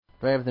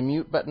Do I have the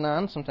mute button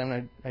on?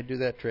 Sometimes I do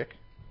that trick.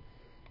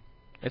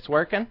 It's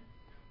working?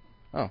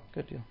 Oh,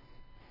 good deal.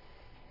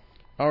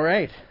 All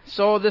right.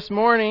 So this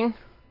morning,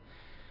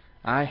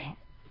 I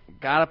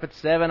got up at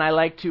 7. I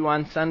like to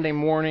on Sunday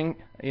morning.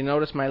 You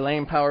notice my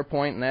lame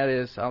PowerPoint, and that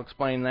is, I'll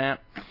explain that.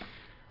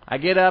 I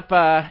get up,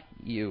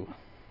 This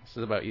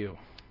is about you.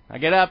 I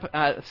get up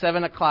at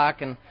 7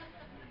 o'clock, and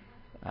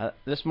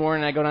this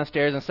morning I go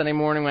downstairs. And Sunday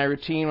morning, my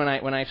routine when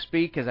I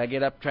speak is I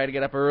get up, try to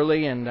get up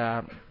early,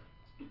 and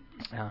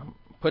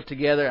put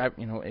together.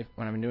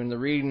 When I'm doing the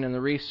reading and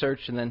the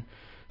research, and then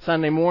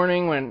Sunday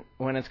morning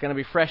when it's going to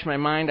be fresh in my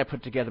mind, I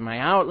put together my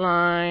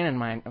outline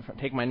and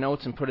take my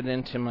notes and put it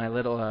into my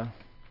little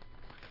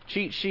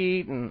cheat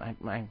sheet and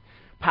my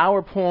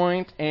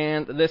PowerPoint.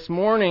 And this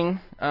morning,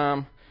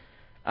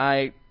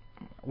 I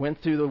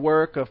went through the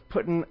work of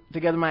putting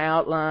together my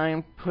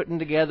outline, putting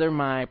together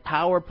my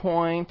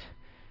PowerPoint,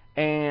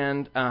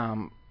 and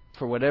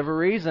for whatever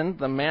reason,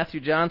 the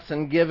Matthew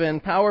Johnson given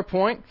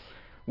PowerPoint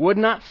would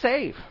not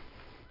save.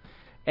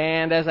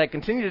 And as I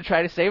continued to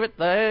try to save it,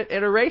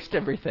 it erased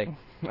everything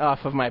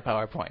off of my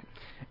PowerPoint.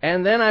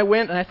 And then I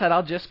went and I thought,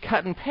 I'll just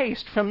cut and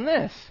paste from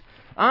this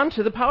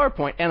onto the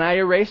PowerPoint, and I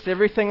erased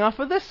everything off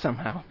of this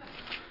somehow.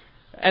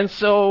 And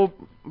so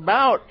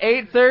about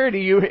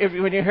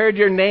 8:30, when you heard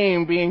your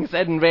name being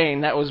said in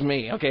vain, that was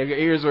me. Okay, if your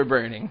ears were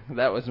burning,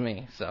 that was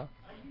me. So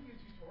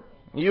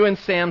you and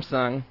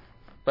Samsung,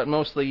 but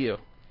mostly you.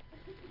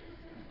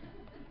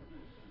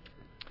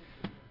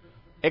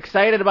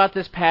 Excited about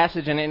this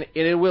passage, and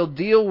it will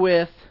deal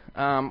with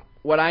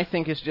what I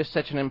think is just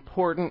such an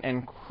important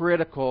and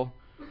critical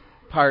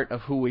part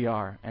of who we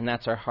are, and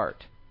that's our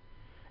heart.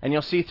 And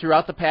you'll see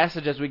throughout the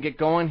passage as we get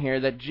going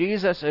here that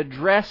Jesus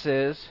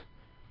addresses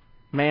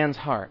man's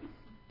heart.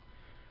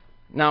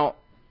 Now,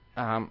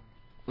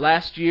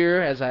 last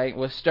year, as I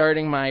was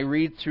starting my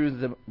read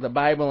through the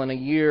Bible in a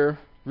year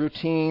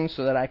routine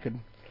so that I could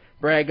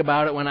brag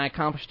about it when I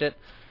accomplished it,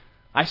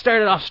 I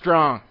started off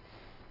strong.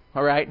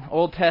 All right,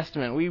 Old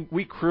Testament.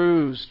 We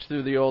cruised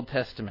through the Old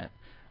Testament.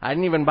 I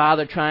didn't even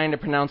bother trying to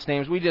pronounce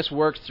names. We just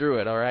worked through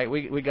it, all right?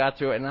 We got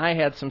through it, and I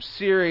had some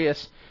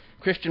serious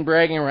Christian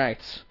bragging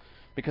rights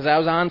because I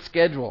was on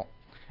schedule.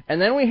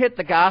 And then we hit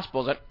the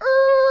Gospels, and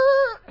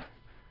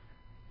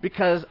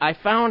because I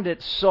found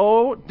it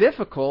so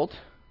difficult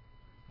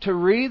to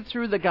read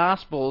through the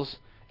Gospels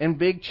in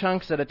big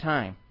chunks at a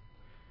time.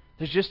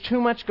 There's just too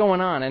much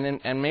going on,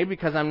 and maybe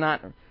because I'm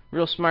not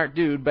real smart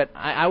dude, but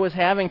I was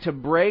having to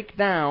break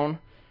down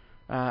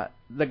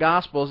the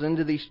Gospels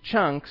into these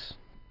chunks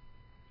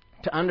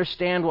to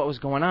understand what was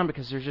going on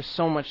because there's just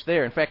so much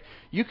there. In fact,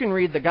 you can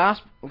read the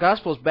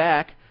Gospels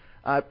back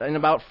in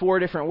about 4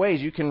 different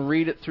ways. You can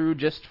read it through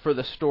just for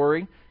the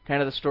story,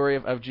 kind of the story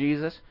of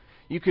Jesus.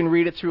 You can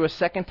read it through a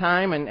second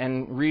time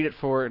and read it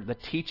for the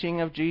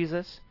teaching of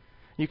Jesus.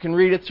 You can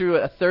read it through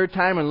a third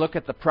time and look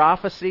at the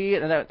prophecy,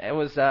 and it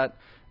was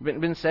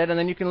been said, and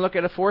then you can look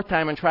at a 4th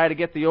time and try to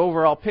get the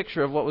overall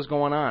picture of what was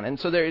going on. And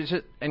so there's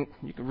just, and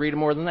you can read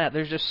more than that.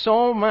 There's just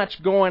so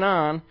much going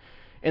on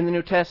in the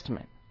New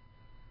Testament.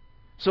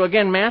 So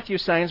again, Matthew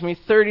signs me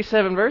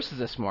 37 verses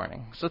this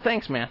morning. So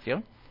thanks,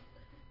 Matthew.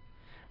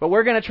 But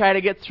we're going to try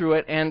to get through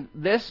it. And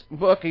this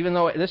book, even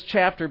though this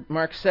chapter,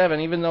 Mark 7,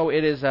 even though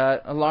it is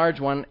a large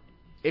one,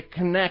 it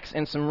connects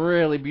in some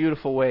really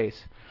beautiful ways.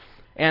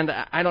 And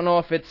I don't know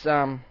if it's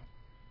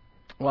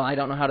I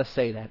don't know how to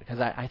say that because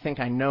I think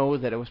I know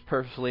that it was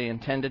purposely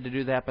intended to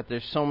do that, but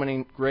there's so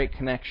many great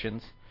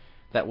connections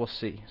that we'll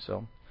see.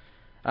 So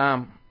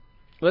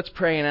let's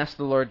pray and ask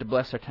the Lord to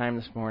bless our time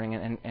this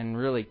morning and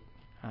really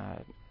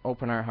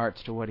open our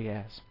hearts to what He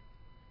has.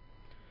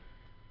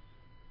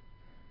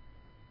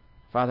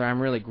 Father,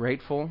 I'm really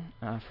grateful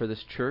for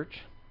this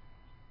church.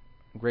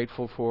 I'm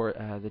grateful for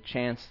the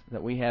chance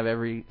that we have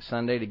every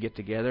Sunday to get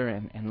together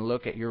and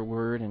look at Your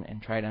Word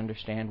and try to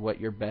understand what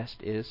Your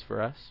best is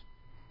for us.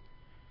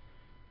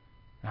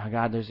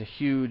 God, there's a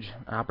huge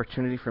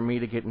opportunity for me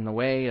to get in the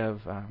way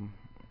of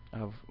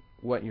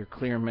what Your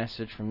clear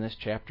message from this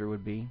chapter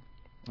would be.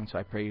 And so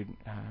I pray You'd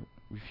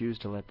refuse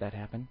to let that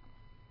happen.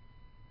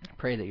 I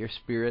pray that Your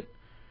Spirit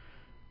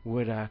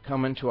would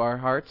come into our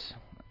hearts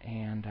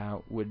and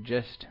would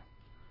just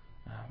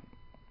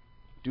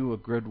do a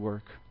good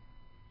work,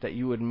 that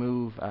You would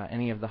move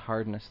any of the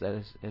hardness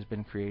that has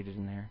been created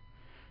in there,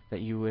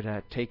 that You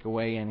would take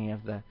away any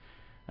of the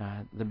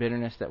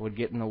bitterness that would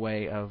get in the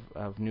way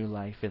of new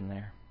life in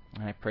there.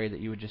 And I pray that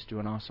You would just do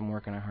an awesome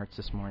work in our hearts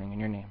this morning. In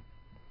Your name,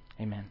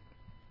 amen.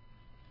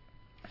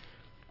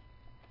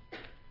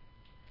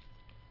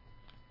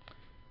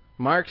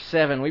 Mark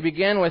 7. We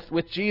begin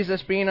with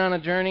Jesus being on a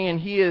journey, and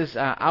He is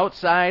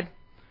outside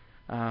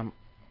and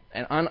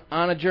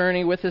on a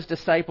journey with His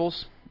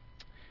disciples.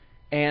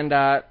 And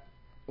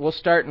we'll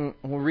start and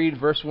we'll read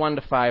verse 1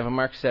 to 5 of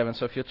Mark 7.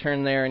 So if you'll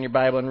turn there in your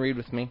Bible and read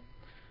with me.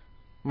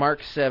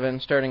 Mark 7,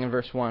 starting in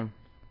verse 1.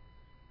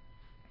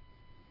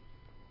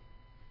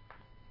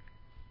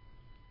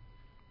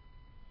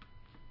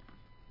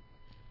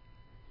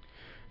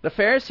 The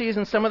Pharisees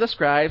and some of the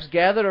scribes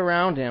gathered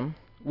around Him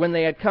when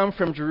they had come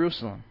from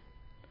Jerusalem.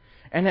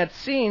 and had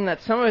seen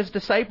that some of his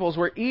disciples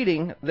were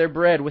eating their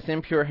bread with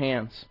impure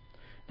hands,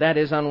 that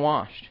is,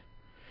 unwashed.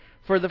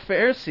 For the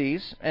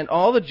Pharisees and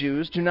all the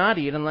Jews do not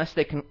eat unless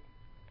they can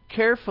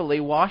carefully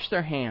wash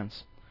their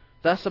hands,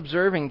 thus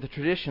observing the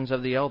traditions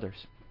of the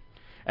elders.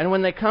 And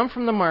when they come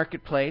from the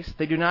marketplace,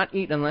 they do not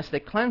eat unless they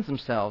cleanse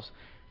themselves.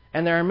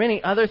 And there are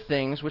many other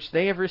things which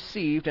they have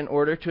received in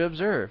order to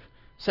observe,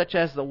 such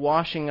as the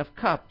washing of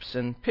cups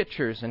and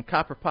pitchers and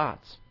copper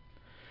pots.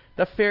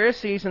 The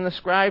Pharisees and the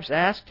scribes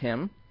asked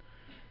him,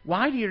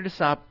 "Why do your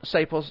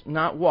disciples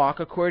not walk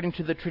according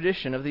to the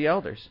tradition of the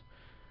elders,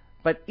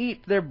 but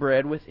eat their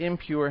bread with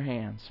impure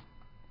hands?"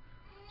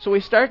 So we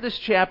start this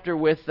chapter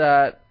with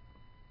the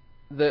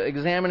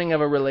examining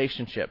of a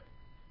relationship.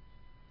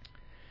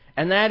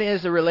 And that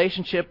is the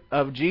relationship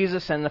of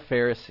Jesus and the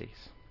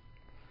Pharisees.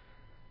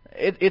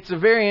 It's a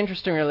very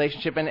interesting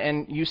relationship,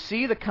 and you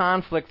see the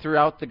conflict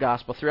throughout the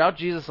gospel, throughout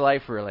Jesus'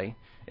 life really,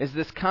 is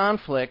this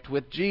conflict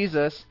with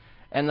Jesus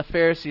and the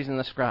Pharisees and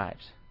the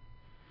scribes.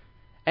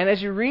 And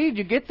as you read,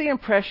 you get the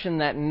impression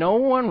that no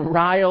one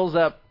riles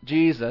up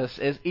Jesus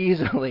as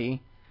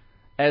easily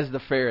as the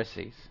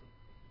Pharisees.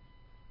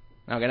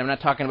 Now again, I'm not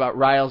talking about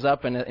riles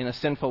up in a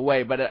sinful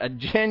way, but a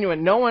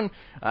genuine, no one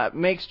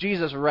makes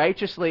Jesus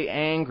righteously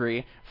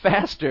angry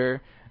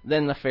faster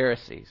than the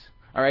Pharisees.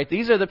 All right,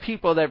 these are the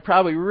people that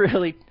probably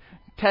really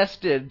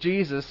tested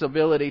Jesus'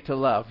 ability to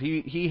love.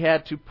 He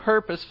had to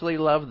purposefully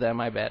love them,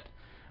 I bet.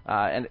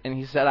 And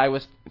he said, "I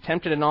was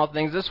tempted in all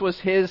things." This was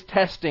his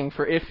testing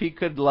for if he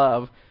could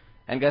love.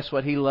 And guess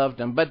what? He loved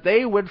them. But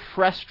they would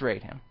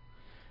frustrate him.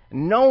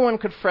 No one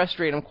could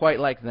frustrate him quite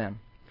like them.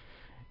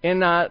 In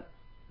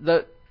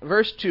the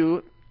verse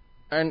 2,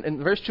 and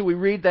in verse 2 we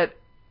read that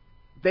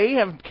they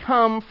have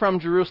come from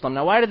Jerusalem.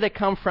 Now why did they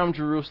come from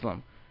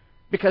Jerusalem?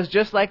 Because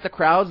just like the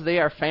crowds, they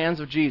are fans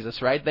of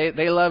Jesus, right?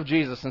 They love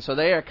Jesus, and so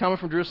they are coming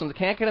from Jerusalem. They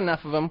can't get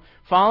enough of him,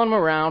 following him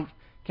around,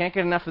 can't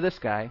get enough of this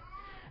guy.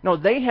 No,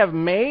 they have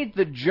made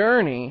the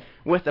journey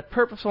with a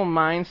purposeful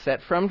mindset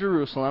from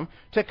Jerusalem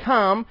to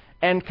come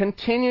and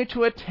continue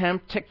to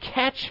attempt to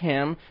catch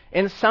him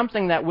in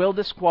something that will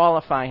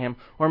disqualify him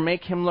or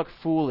make him look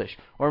foolish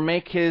or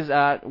make his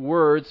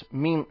words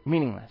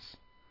meaningless.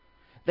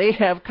 They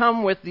have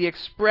come with the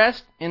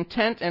expressed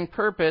intent and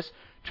purpose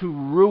to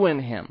ruin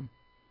him.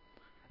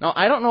 Now,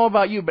 I don't know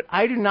about you, but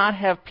I do not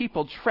have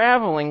people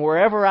traveling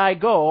wherever I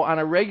go on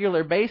a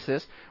regular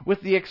basis with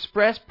the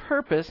express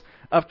purpose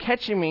of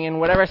catching me in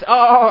whatever I say.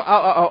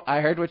 Oh, I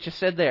heard what you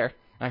said there.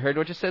 I'm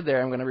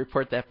going to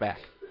report that back.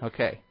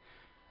 Okay.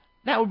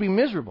 That would be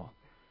miserable.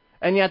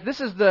 And yet, this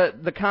is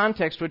the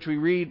context which we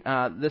read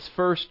this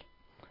first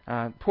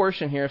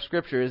portion here of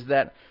Scripture, is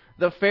that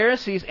the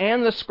Pharisees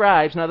and the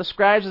scribes, now the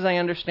scribes, as I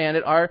understand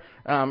it, are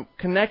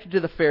connected to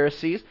the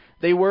Pharisees.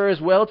 They were as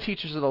well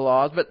teachers of the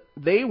laws, but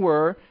they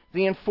were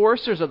the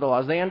enforcers of the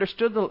laws. They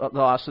understood the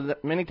laws, so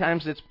that many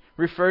times it's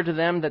referred to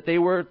them that they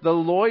were the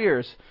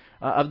lawyers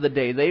of the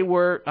day. They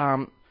were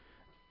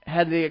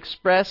had the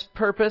express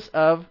purpose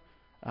of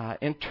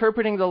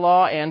interpreting the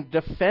law and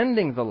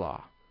defending the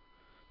law,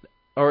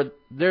 or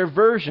their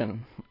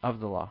version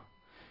of the law.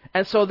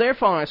 And so they're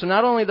following. So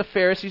not only the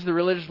Pharisees, the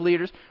religious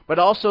leaders, but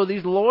also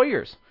these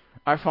lawyers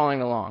are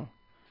following along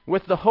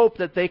with the hope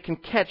that they can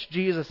catch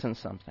Jesus in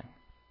something.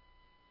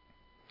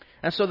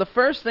 And so the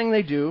first thing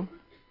they do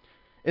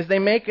is they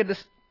make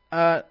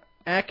an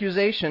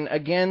accusation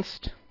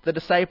against the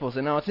disciples.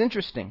 And now it's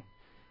interesting.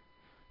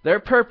 Their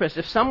purpose,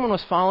 if someone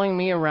was following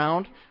me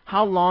around,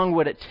 how long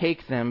would it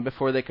take them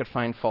before they could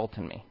find fault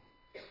in me?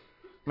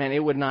 Man,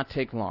 it would not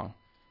take long.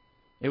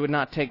 It would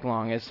not take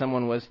long as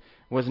someone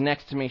was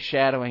next to me,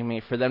 shadowing me,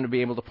 for them to be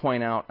able to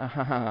point out,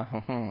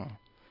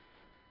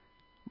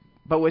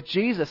 But with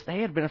Jesus,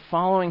 they had been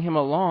following him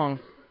along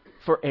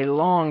for a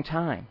long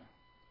time.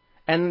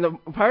 And the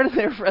part of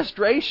their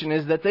frustration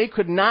is that they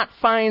could not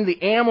find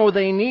the ammo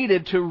they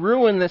needed to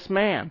ruin this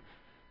man.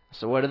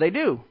 So what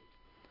do?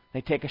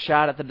 They take a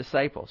shot at the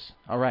disciples.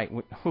 All right,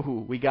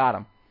 we got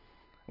him.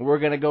 We're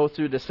going to go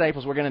through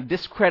disciples. We're going to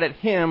discredit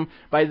him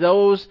by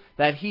those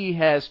that he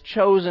has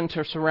chosen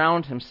to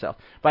surround himself,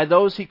 by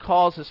those he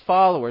calls his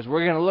followers.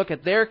 We're going to look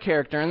at their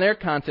character and their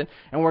content,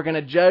 and we're going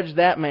to judge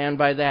that man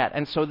by that.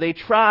 And so they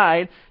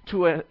tried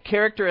to a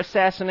character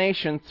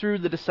assassination through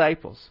the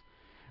disciples.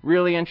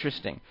 Really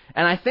interesting.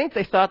 And I think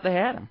they thought they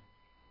had him.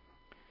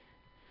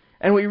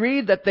 And we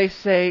read that they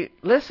say,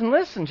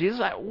 listen, Jesus,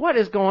 what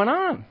is going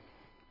on?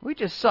 We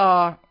just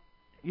saw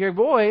your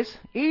boys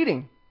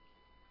eating.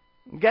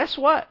 Guess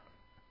what?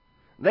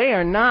 They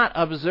are not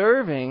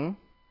observing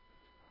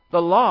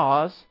the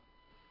laws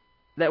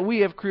that we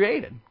have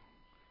created.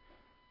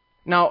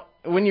 Now,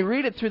 when you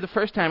read it through the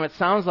first time, it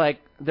sounds like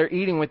they're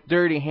eating with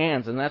dirty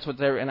hands, and that's what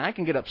and I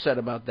can get upset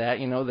about that.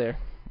 You know, they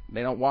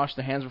don't wash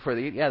their hands before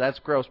they eat. Yeah, that's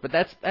gross, but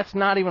that's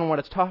not even what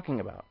it's talking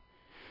about.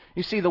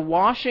 You see, the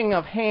washing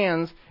of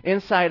hands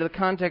inside of the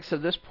context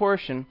of this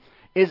portion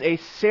is a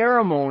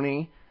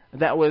ceremony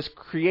that was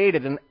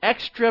created, an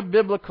extra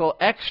biblical,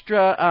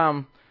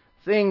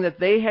 thing that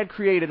they had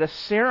created, a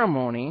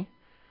ceremony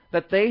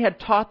that they had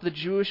taught the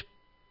Jewish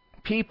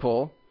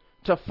people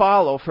to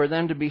follow for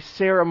them to be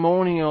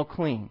ceremonial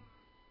clean.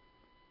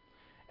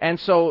 And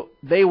so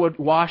they would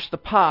wash the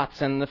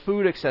pots and the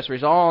food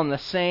accessories all in the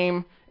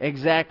same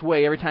exact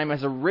way every time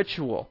as a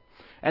ritual.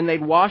 And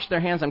they'd wash their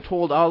hands, I'm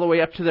told, all the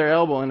way up to their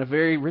elbow in a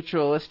very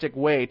ritualistic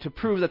way to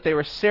prove that they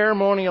were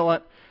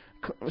ceremonially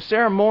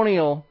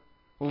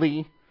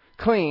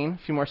clean, a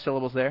few more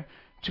syllables there,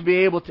 to be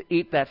able to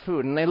eat that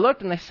food. And they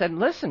looked and they said,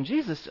 listen,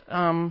 Jesus,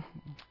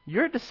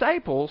 your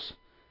disciples,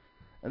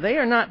 they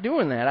are not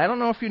doing that. I don't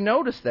know if you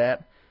noticed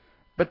that,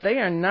 but they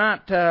are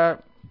not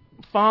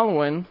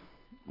following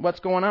what's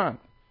going on.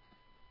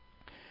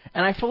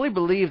 And I fully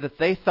believe that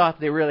they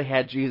thought they really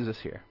had Jesus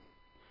here.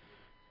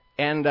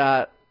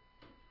 And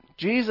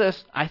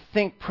Jesus, I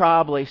think,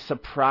 probably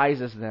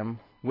surprises them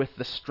with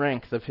the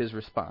strength of his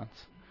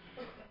response.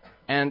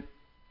 And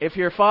if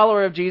you're a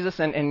follower of Jesus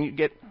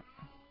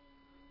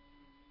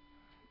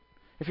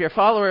if you're a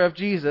follower of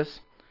Jesus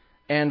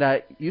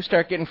and you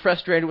start getting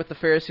frustrated with the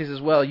Pharisees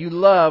as well, you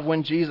love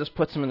when Jesus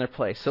puts them in their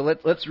place. So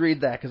let's read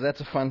that, because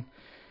that's a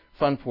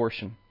fun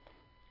portion.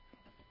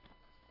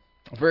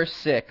 Verse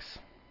 6.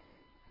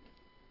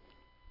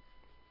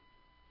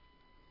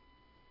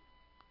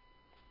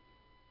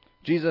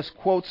 Jesus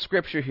quotes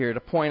Scripture here to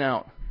point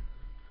out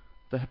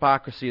the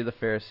hypocrisy of the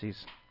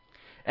Pharisees.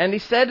 And he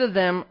said to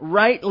them,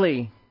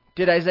 rightly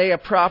did Isaiah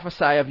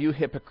prophesy of you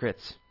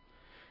hypocrites,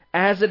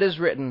 as it is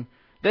written,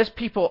 this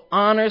people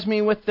honors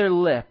me with their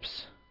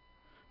lips,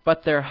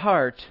 but their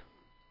heart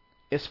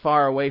is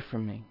far away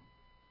from me.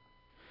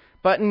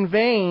 But in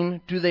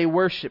vain do they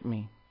worship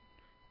me,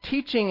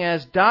 teaching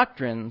as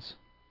doctrines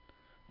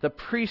the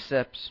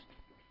precepts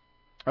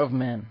of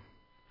men.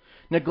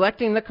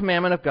 Neglecting the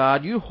commandment of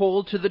God, you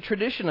hold to the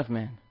tradition of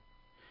men.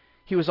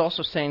 He was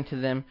also saying to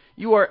them,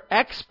 you are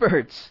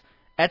experts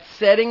at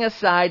setting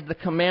aside the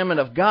commandment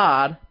of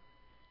God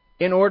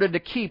in order to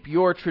keep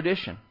your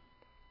tradition.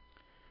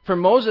 For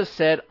Moses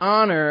said,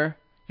 honor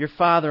your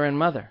father and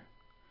mother.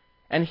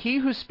 And he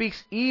who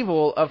speaks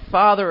evil of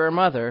father or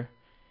mother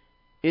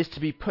is to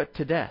be put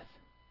to death.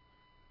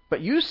 But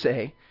you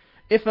say,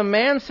 if a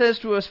man says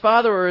to his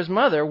father or his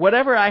mother,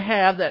 whatever I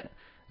have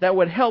that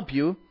would help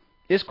you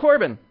is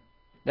Corban,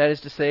 that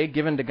is to say,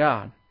 given to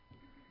God,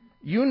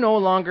 you no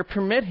longer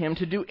permit him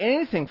to do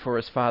anything for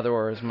his father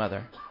or his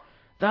mother,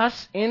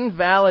 thus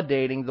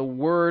invalidating the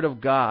word of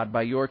God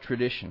by your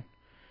tradition,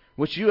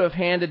 which you have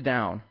handed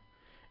down,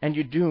 and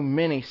you do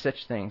many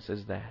such things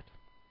as that.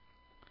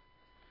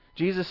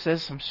 Jesus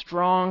says some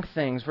strong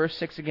things. Verse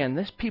 6 again,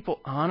 this people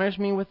honors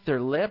me with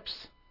their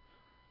lips,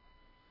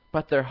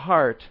 but their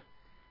heart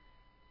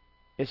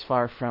is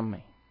far from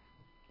me.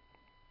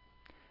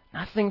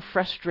 Nothing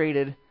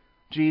frustrated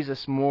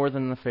Jesus more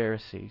than the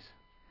Pharisees.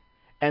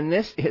 And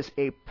this is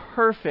a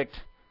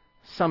perfect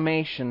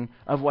summation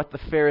of what the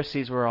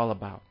Pharisees were all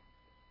about.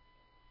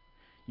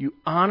 You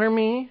honor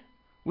me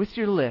with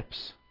your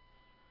lips,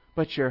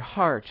 but your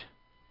heart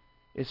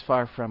is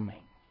far from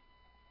me.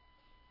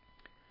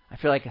 I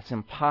feel like it's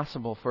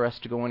impossible for us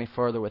to go any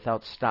further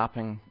without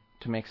stopping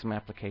to make some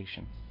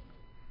application.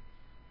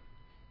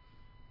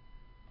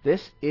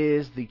 This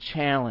is the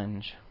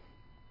challenge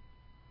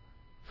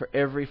for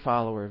every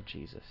follower of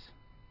Jesus.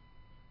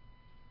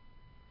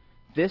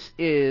 This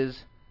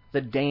is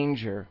the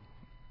danger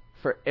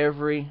for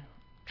every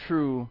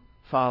true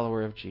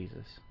follower of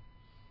Jesus.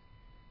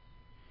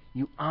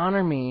 You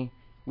honor me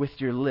with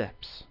your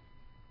lips.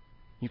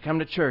 You come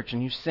to church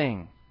and you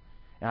sing.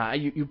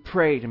 You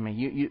pray to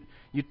me.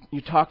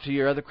 You talk to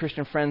your other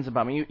Christian friends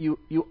about me.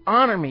 You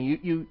honor me.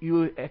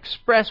 You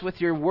express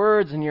with your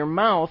words and your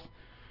mouth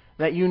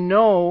that you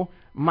know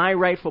my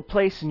rightful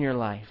place in your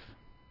life.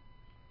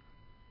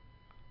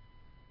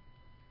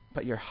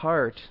 But your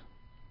heart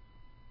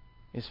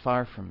is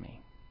far from me.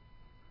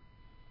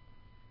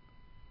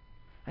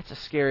 That's a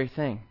scary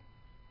thing.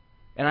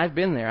 And I've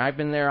been there. I've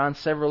been there on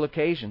several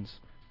occasions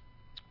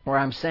where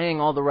I'm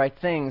saying all the right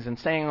things and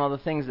saying all the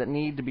things that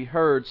need to be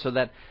heard so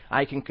that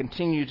I can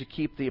continue to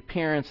keep the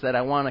appearance that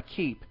I want to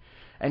keep.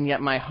 And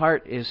yet my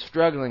heart is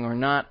struggling or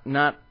not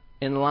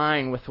in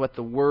line with what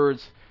the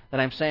words that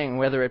I'm saying,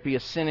 whether it be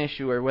a sin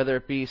issue or whether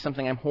it be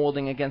something I'm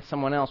holding against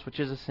someone else, which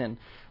is a sin.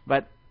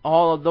 But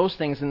all of those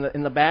things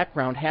in the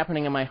background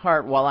happening in my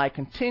heart while I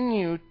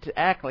continue to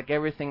act like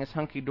everything is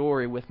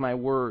hunky-dory with my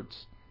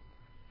words.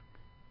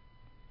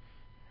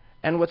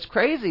 And what's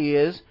crazy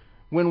is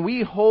when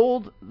we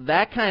hold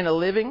that kind of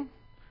living,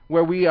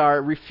 where we are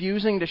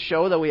refusing to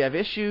show that we have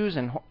issues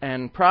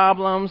and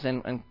problems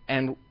and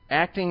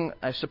acting,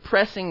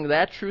 suppressing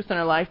that truth in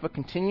our life, but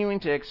continuing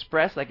to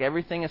express like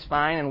everything is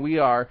fine and we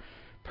are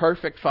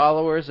perfect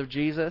followers of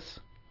Jesus,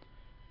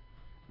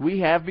 we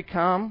have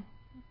become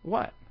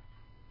what?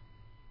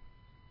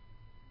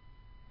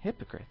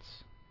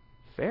 Hypocrites,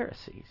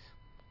 Pharisees.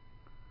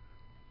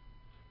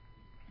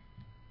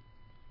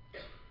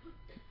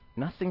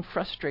 Nothing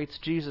frustrates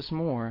Jesus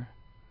more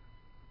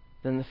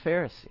than the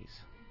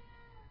Pharisees.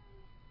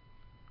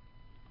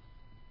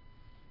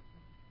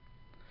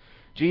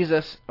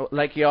 Jesus,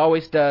 like he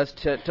always does,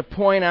 to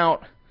point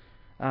out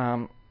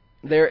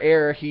their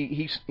error,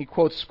 he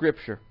quotes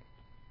Scripture.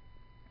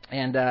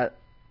 And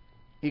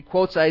he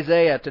quotes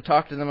Isaiah to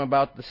talk to them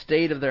about the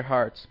state of their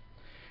hearts.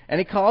 And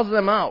he calls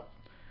them out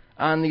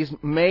on these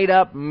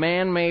made-up,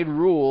 man-made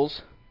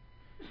rules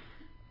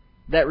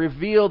that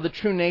reveal the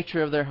true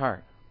nature of their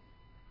heart.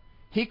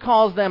 He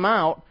calls them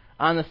out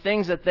on the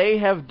things that they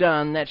have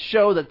done that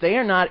show that they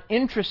are not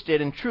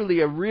interested in truly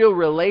a real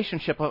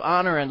relationship of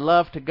honor and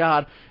love to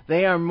God.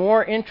 They are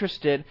more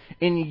interested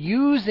in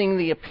using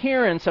the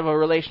appearance of a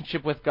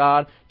relationship with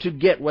God to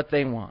get what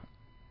they want.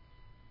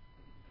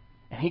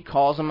 And he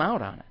calls them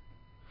out on it.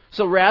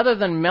 So rather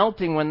than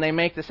melting when they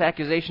make this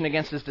accusation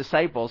against his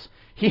disciples,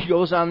 he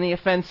goes on the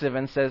offensive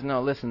and says,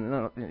 no, listen,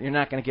 no, you're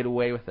not going to get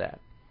away with that.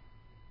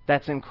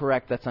 That's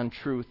incorrect. That's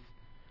untruth.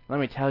 Let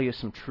me tell you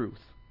some truth.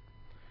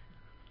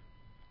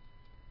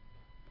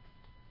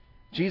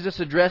 Jesus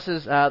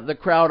addresses the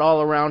crowd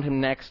all around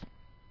him next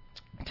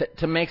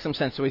to make some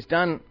sense. So he's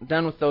done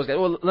with those guys.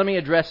 Well, let me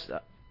address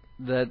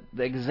the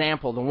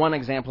example, the one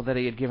example that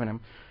he had given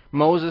him.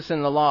 Moses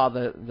in the law,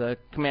 the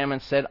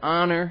commandment said,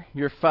 honor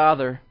your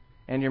father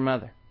and your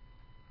mother.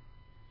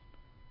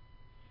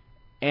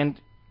 And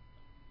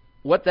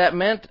what that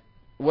meant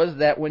was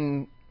that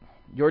when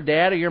your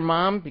dad or your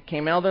mom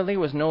became elderly,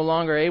 was no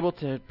longer able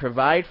to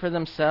provide for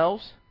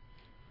themselves,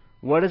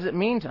 what does it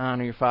mean to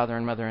honor your father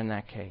and mother in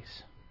that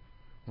case?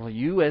 Well,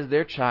 you as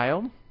their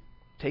child,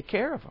 take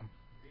care of them.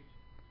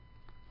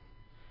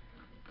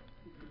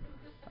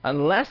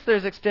 Unless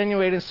there's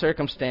extenuating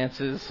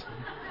circumstances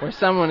where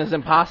someone is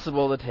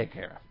impossible to take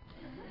care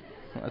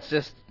of. Let's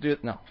just do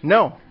it.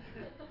 No.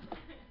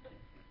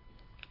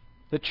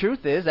 The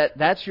truth is that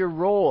that's your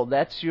role.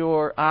 That's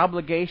your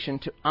obligation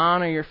to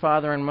honor your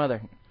father and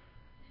mother.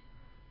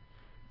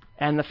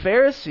 And the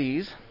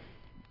Pharisees,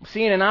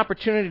 seeing an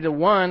opportunity to,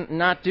 one,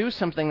 not do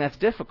something that's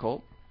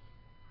difficult,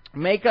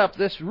 make up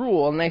this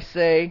rule, and they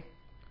say,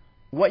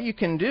 what you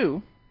can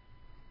do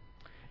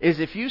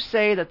is if you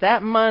say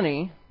that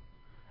money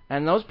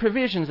and those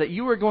provisions that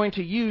you are going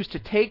to use to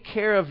take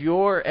care of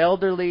your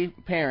elderly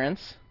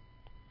parents,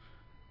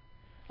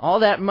 all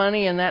that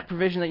money and that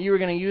provision that you were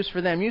going to use for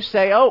them, you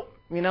say, oh,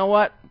 you know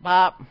what,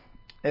 Bob,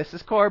 this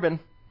is Corbin,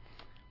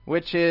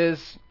 which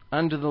is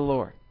unto the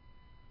Lord.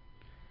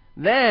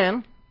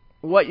 Then,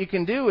 what you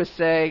can do is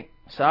say,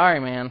 sorry,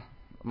 man,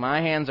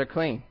 my hands are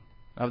clean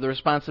of the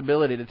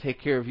responsibility to take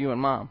care of you and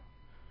mom.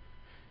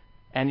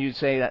 And you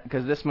say that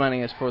because this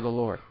money is for the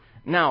Lord.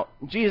 Now,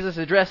 Jesus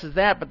addresses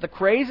that, but the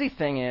crazy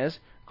thing is,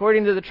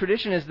 according to the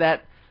tradition, is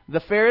that the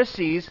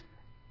Pharisees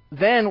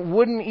then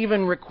wouldn't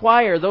even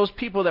require those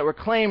people that were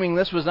claiming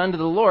this was unto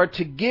the Lord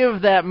to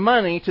give that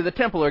money to the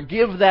temple or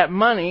give that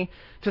money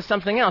to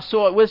something else.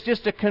 So it was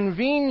just a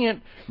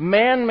convenient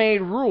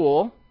man-made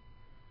rule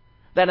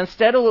that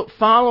instead of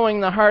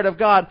following the heart of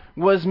God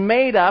was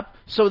made up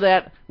so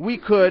that we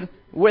could,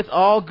 with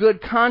all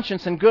good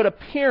conscience and good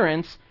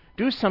appearance,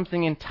 do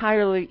something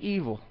entirely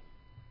evil.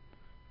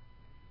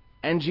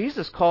 And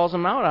Jesus calls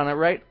them out on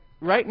it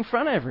right in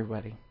front of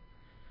everybody.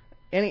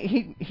 And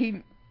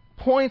he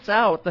points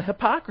out the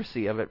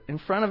hypocrisy of it in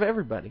front of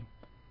everybody.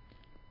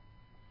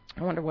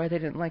 I wonder why they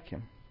didn't like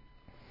him.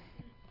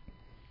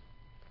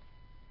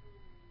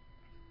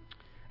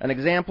 An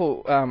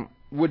example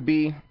would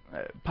be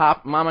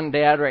Mom and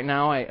Dad right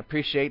now. I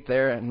appreciate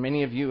there, and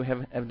many of you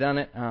have done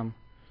it. Mom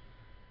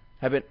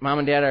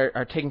and Dad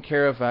are taking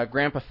care of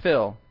Grandpa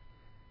Phil,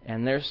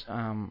 and there's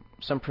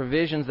some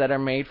provisions that are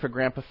made for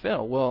Grandpa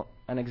Phil. Well,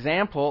 an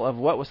example of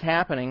what was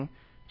happening,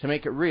 to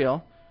make it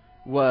real,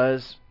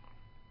 was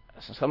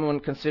someone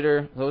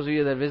consider, those of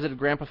you that visited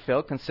Grandpa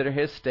Phil, consider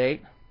his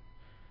state.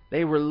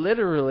 They were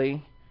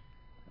literally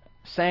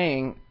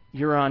saying,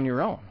 you're on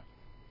your own.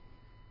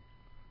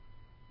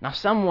 Now,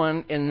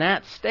 someone in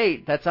that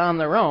state that's on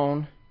their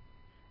own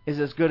is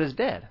as good as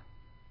dead.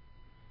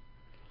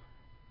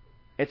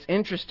 It's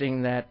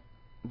interesting that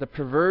the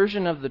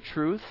perversion of the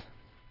truth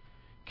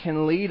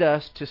can lead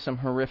us to some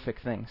horrific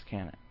things,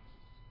 can it?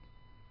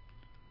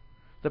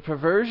 The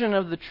perversion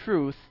of the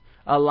truth,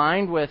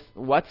 aligned with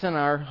what's in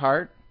our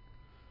heart,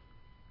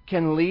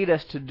 can lead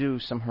us to do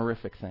some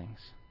horrific things.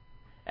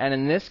 And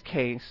in this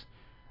case,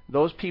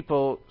 those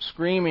people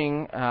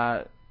screaming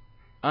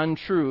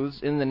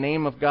untruths in the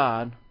name of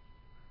God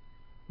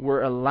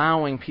were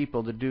allowing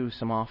people to do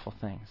some awful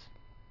things.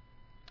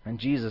 And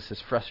Jesus is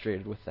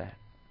frustrated with that.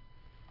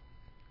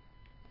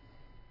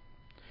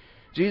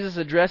 Jesus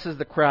addresses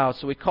the crowd,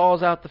 so he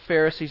calls out the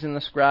Pharisees and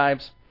the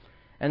scribes,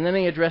 and then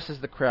he addresses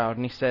the crowd,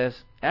 and he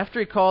says, after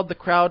he called the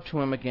crowd to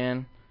him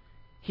again,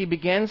 he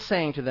began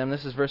saying to them,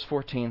 this is verse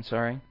 14,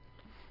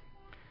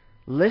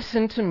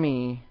 listen to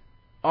me,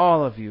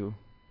 all of you,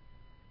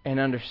 and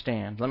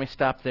understand. Let me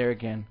stop there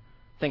again.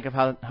 Think of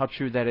how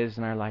true that is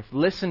in our life.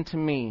 Listen to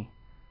me,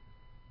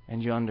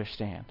 and you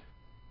understand.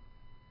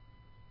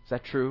 Is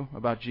that true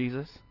about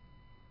Jesus?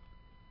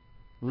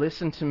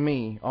 Listen to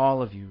me,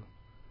 all of you,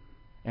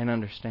 and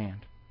understand.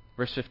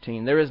 Verse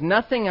 15, there is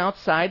nothing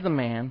outside the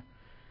man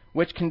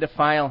which can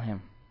defile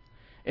him,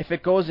 if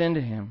it goes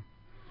into him.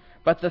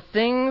 But the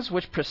things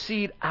which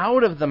proceed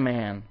out of the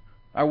man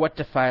are what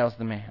defiles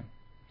the man.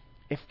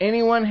 If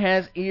anyone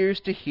has ears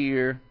to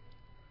hear,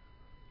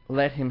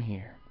 let him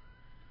hear.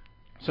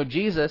 So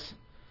Jesus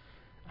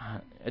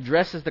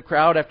addresses the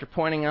crowd after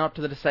pointing out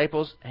to the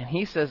disciples, and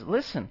he says,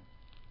 listen,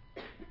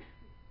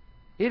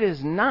 it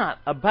is not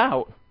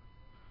about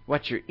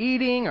what you're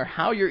eating or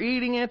how you're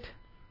eating it.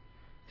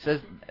 He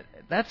says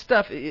that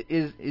stuff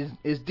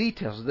is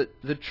details.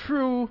 The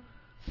true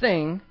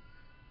thing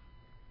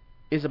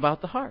is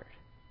about the heart.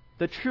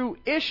 The true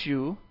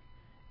issue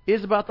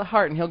is about the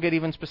heart, and he'll get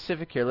even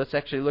specific here. Let's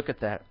actually look at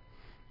that,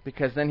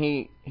 because then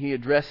he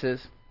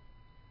addresses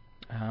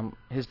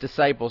his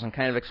disciples and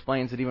kind of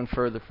explains it even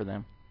further for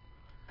them.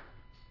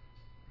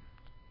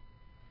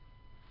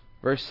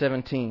 Verse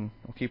 17,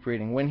 we'll keep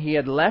reading. When he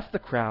had left the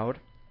crowd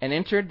and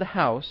entered the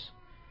house,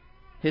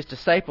 his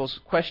disciples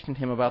questioned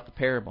him about the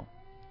parable.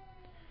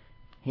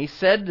 He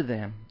said to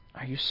them,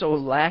 "Are you so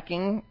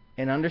lacking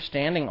in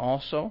understanding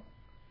also?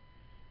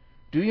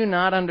 Do you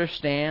not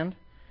understand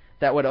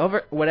that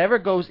whatever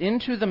goes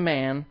into the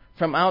man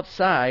from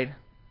outside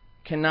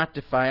cannot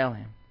defile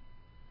him?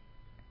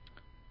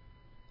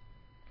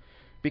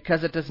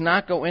 Because it does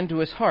not go into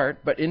his heart,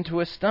 but into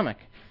his stomach,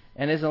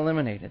 and is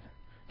eliminated."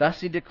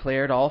 Thus he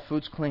declared all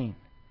foods clean.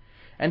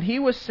 And he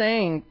was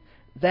saying,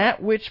 that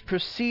which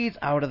proceeds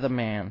out of the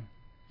man,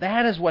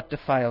 that is what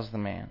defiles the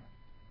man.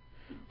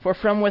 For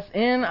from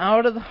within,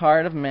 out of the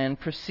heart of men,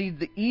 proceed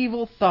the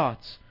evil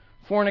thoughts,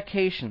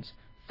 fornications,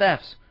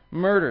 thefts,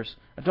 murders,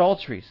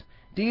 adulteries,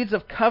 deeds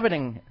of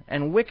coveting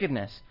and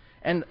wickedness,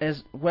 and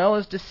as well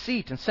as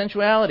deceit and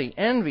sensuality,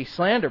 envy,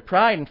 slander,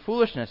 pride, and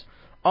foolishness.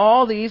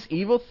 All these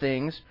evil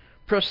things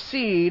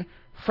proceed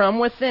from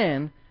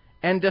within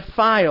and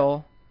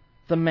defile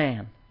the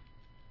man.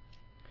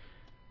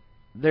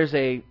 There's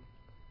a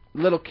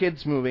little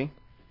kids movie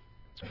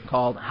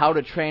called How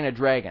to Train a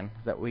Dragon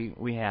that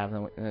we have,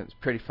 and it's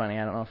pretty funny.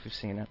 I don't know if you've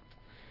seen it.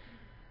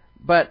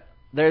 But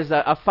there's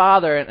a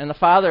father, and the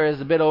father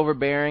is a bit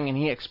overbearing, and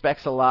he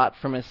expects a lot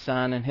from his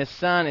son, and his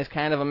son is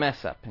kind of a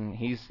mess-up, and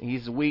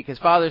he's weak. His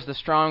father's the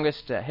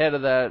strongest head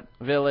of the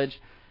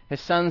village.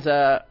 His son's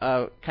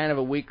a kind of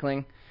a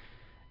weakling,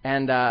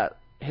 and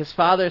his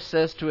father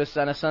says to his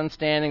son's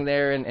standing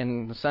there,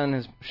 and the son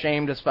has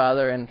shamed his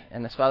father, and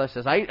his father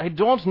says, I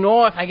don't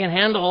know if I can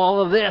handle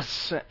all of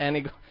this. And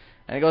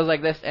he goes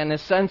like this, and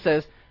his son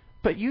says,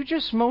 but you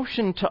just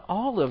motioned to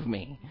all of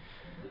me.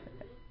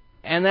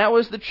 And that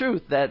was the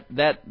truth, that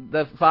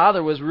the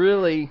father was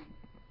really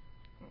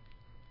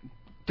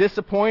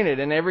disappointed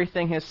in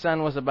everything his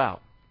son was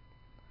about.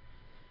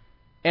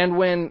 And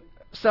when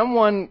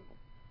someone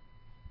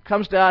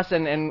comes to us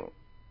and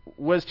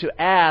was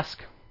to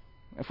ask,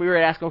 if we were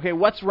to ask, okay,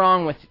 what's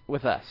wrong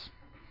with us?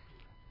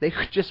 They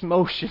could just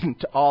motion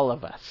to all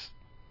of us.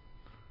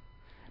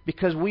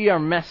 Because we are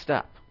messed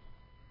up.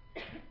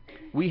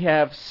 We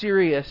have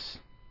serious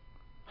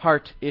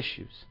heart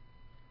issues.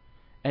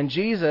 And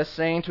Jesus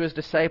saying to his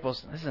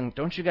disciples, listen,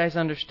 don't you guys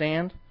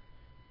understand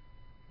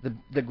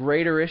the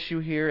greater issue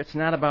here? It's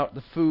not about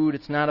the food.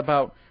 It's not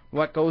about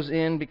what goes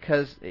in,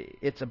 because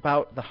it's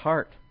about the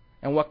heart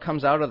and what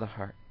comes out of the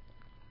heart.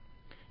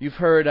 You've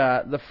heard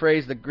the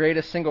phrase, the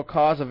greatest single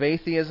cause of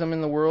atheism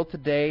in the world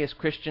today is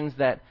Christians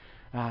that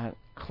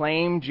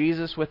claim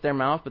Jesus with their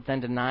mouth but then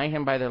deny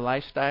him by their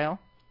lifestyle.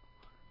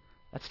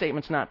 That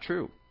statement's not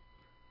true.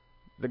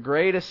 The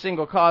greatest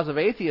single cause of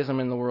atheism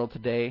in the world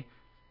today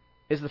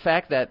is the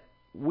fact that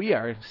we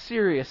are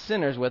serious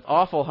sinners with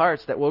awful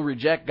hearts that will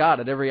reject God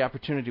at every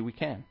opportunity we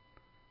can.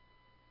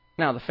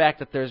 Now, the fact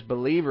that there's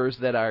believers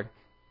that are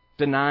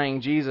denying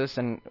Jesus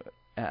and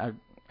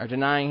are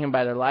denying him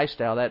by their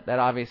lifestyle, that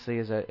obviously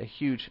is a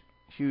huge,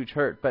 huge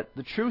hurt. But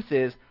the truth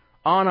is,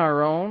 on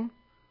our own,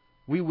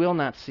 we will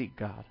not seek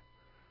God.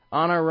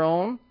 On our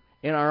own,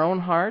 in our own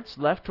hearts,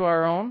 left to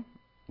our own,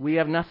 we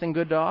have nothing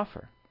good to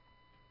offer.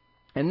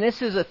 And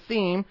this is a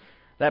theme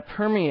that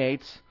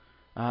permeates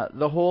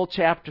the whole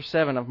chapter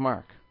 7 of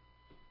Mark.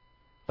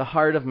 The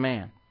heart of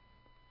man.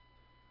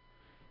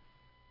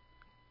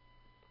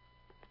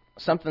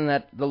 Something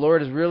that the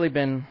Lord has really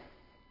been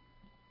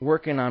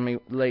working on me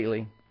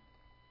lately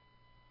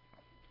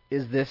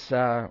is this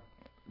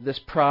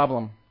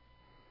problem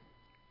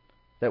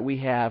that we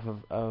have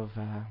of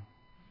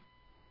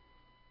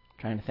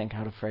trying to think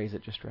how to phrase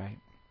it just right.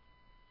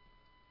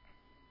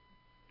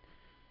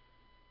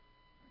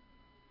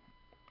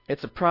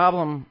 It's a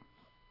problem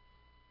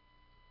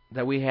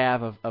that we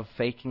have of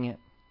faking it.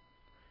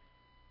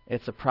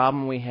 It's a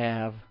problem we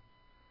have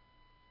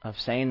of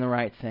saying the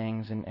right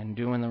things and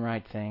doing the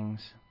right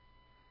things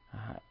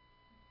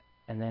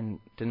and then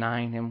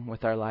denying him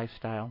with our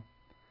lifestyle.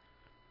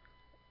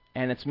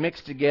 And it's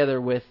mixed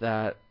together with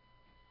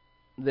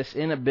this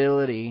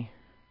inability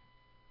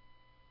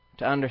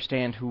to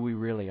understand who we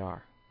really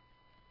are.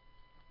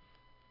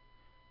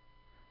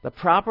 The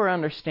proper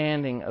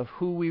understanding of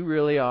who we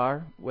really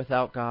are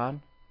without God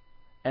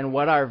and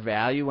what our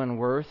value and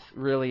worth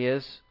really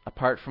is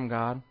apart from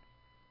God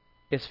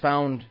is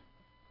found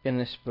in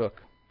this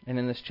book and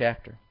in this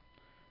chapter.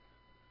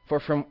 For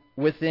from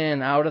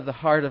within, out of the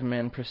heart of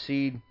men,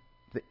 proceed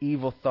the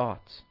evil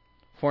thoughts,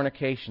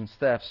 fornications,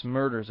 thefts,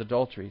 murders,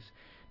 adulteries,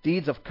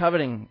 deeds of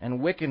coveting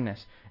and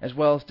wickedness, as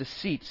well as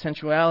deceit,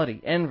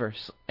 sensuality,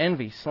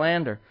 envy,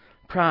 slander,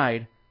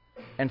 pride,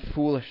 and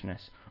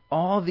foolishness.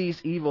 All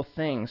these evil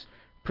things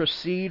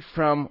proceed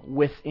from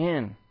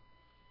within.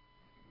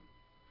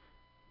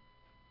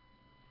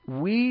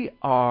 We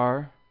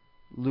are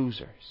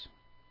losers.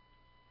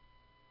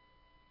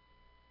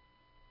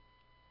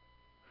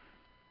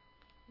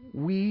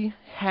 We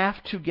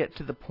have to get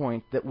to the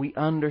point that we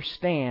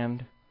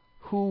understand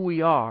who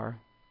we are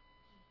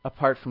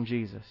apart from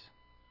Jesus.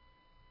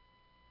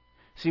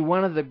 See,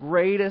 one of the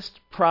greatest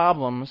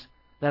problems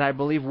that I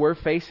believe we're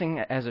facing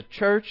as a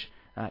church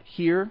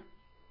here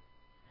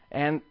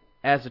and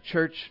as a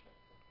church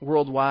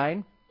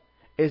worldwide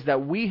is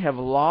that we have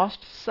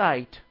lost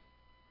sight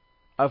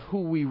of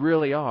who we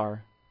really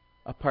are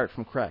apart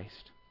from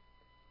Christ.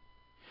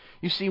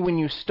 You see, when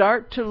you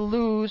start to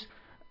lose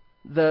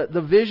the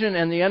vision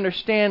and the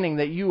understanding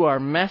that you are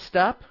messed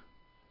up,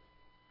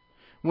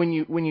 when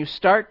you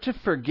start to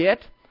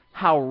forget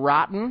how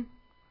rotten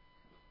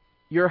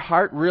your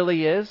heart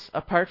really is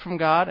apart from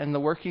God and the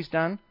work He's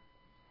done,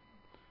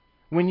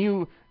 when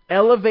you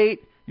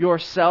elevate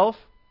yourself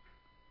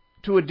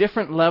to a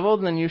different level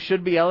than you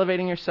should be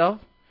elevating yourself,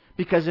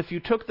 because if you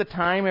took the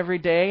time every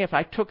day, if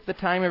I took the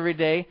time every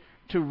day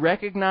to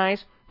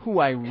recognize who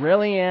I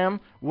really am,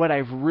 what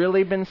I've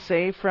really been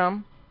saved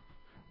from,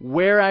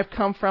 where I've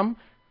come from,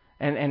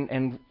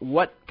 and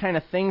what kind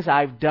of things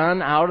I've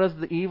done out of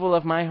the evil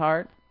of my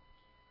heart,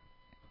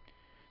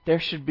 there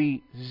should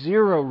be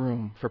zero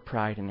room for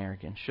pride and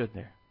arrogance, should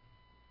there?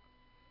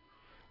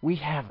 We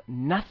have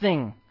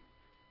nothing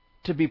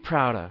to be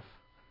proud of,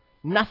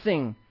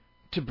 nothing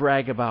to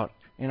brag about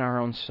in our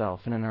own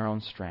self and in our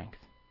own strength.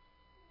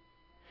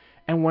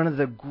 And one of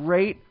the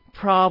great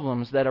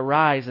problems that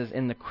arises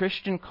in the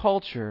Christian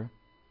culture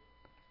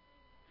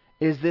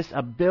is this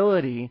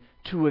ability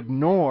to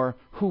ignore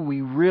who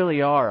we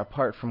really are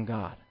apart from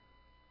God.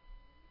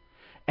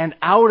 And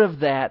out of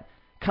that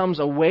comes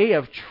a way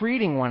of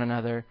treating one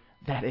another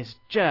that is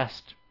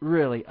just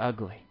really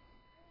ugly.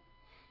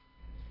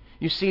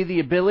 You see, the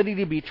ability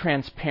to be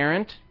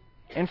transparent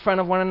in front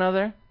of one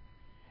another,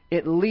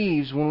 it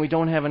leaves when we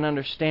don't have an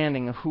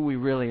understanding of who we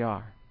really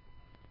are.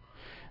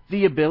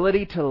 The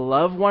ability to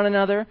love one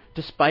another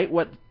despite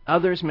what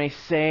others may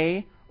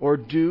say or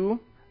do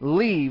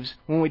leaves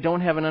when we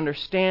don't have an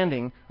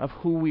understanding of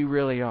who we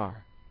really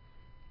are.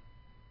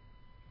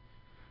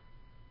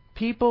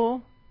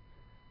 People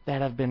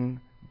that have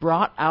been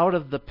brought out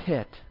of the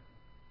pit,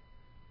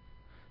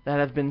 that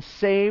have been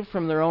saved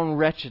from their own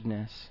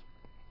wretchedness,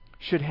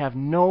 should have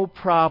no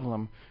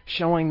problem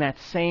showing that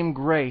same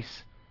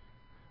grace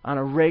on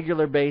a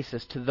regular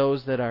basis to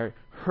those that are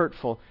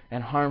hurtful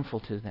and harmful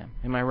to them.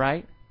 Am I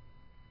right?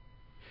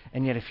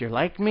 And yet, if you're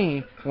like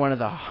me, one of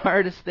the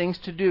hardest things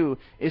to do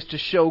is to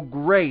show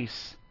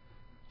grace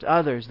to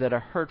others that are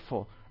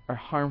hurtful or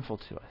harmful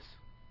to us.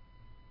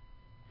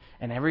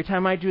 And every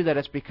time I do that,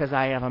 it's because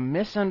I have a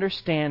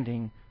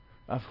misunderstanding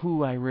of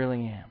who I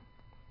really am.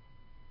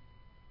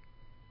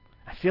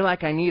 I feel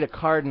like I need a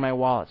card in my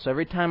wallet. So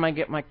every time I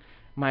get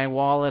my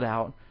wallet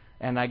out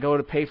and I go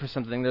to pay for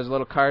something, there's a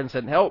little card and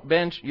said, "Oh,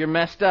 Benj, you're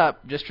messed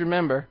up. Just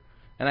remember."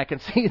 And I can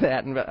see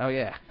that and oh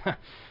yeah.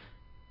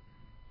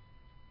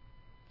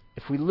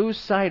 If we lose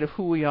sight of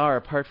who we are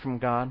apart from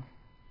God,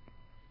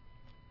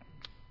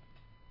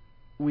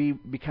 we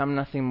become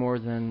nothing more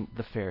than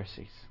the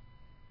Pharisees.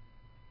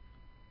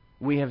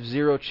 We have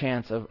zero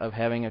chance of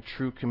having a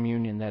true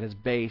communion that is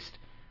based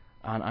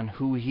on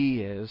who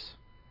He is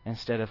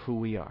instead of who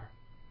we are.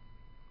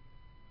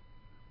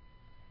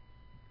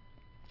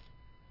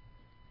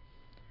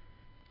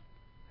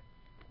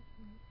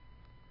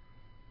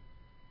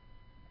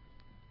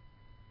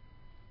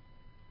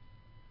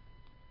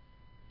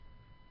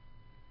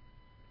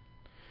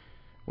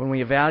 When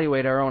we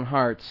evaluate our own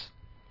hearts,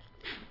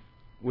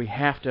 we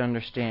have to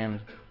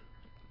understand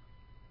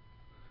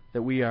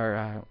that we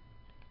are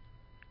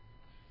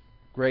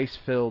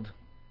grace-filled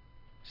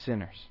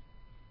sinners.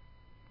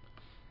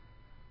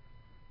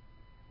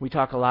 We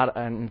talk a lot,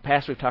 in the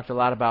past we've talked a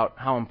lot about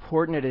how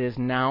important it is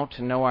now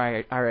to know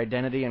our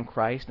identity in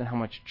Christ and how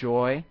much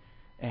joy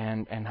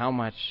and how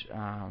much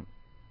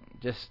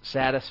just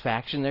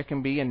satisfaction there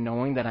can be in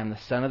knowing that I'm the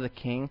Son of the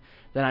King,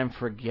 that I'm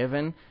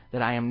forgiven,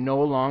 that I am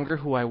no longer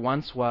who I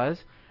once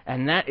was.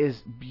 And that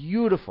is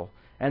beautiful.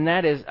 And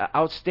that is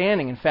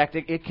outstanding. In fact,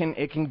 it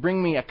can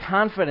bring me a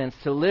confidence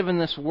to live in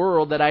this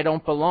world that I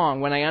don't belong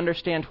when I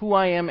understand who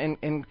I am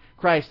in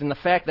Christ and the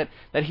fact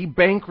that He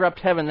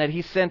bankrupted heaven, that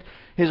He sent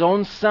His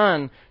own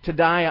Son to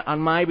die on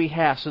my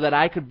behalf so that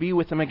I could be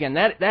with Him again.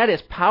 That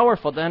is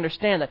powerful to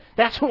understand that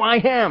that's who I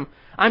am.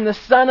 I'm the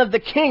Son of the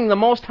King, the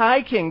Most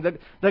High King.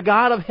 The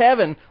God of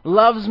heaven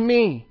loves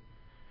me.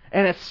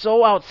 And it's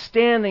so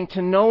outstanding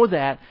to know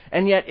that.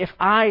 And yet if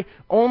I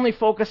only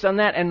focus on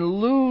that and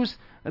lose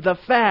the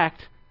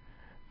fact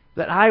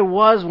that I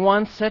was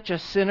once such a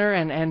sinner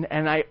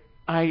and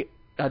I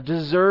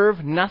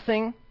deserve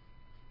nothing,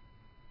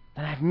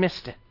 then I've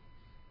missed it.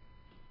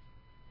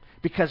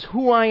 Because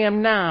who I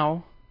am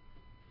now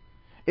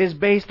is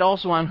based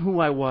also on who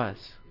I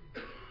was.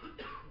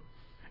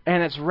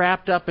 and it's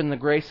wrapped up in the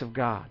grace of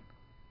God.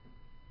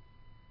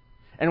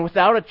 And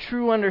without a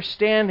true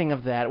understanding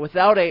of that,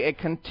 without a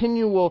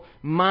continual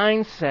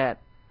mindset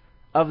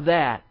of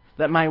that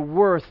my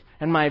worth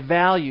and my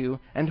value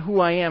and who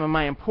I am and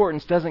my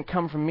importance doesn't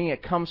come from me,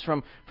 it comes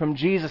from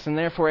Jesus, and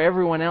therefore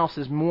everyone else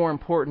is more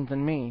important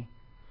than me.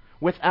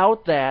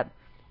 Without that,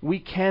 we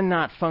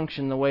cannot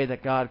function the way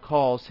that God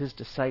calls His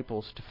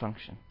disciples to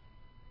function.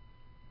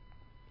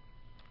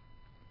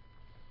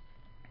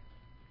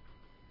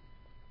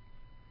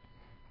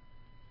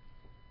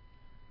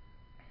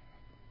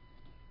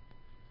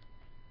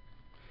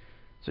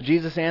 So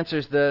Jesus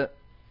answers the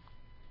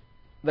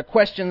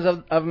questions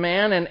of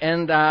man,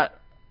 and I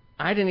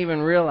didn't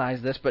even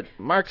realize this, but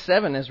Mark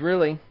 7 is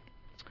really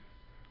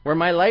where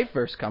my life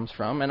verse comes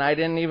from, and I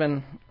didn't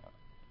even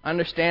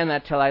understand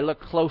that till I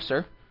looked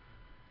closer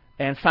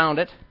and found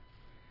it.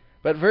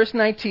 But verse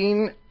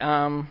 19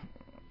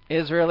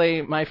 is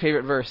really my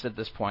favorite verse at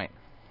this point.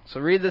 So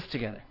read this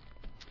together.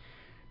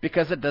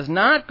 Because it does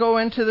not go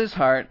into his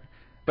heart,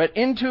 but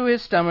into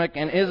his stomach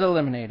and is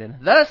eliminated.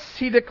 Thus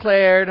he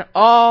declared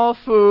all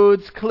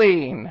foods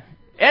clean.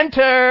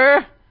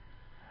 Enter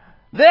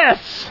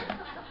this.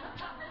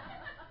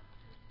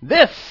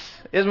 This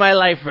is my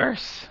life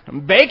verse.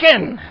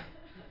 Bacon.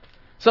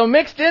 So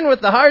mixed in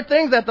with the hard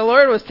things that the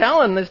Lord was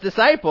telling His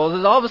disciples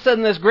is all of a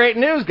sudden this great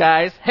news,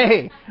 guys.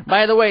 Hey,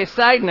 by the way,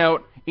 side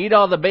note, eat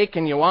all the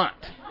bacon you want.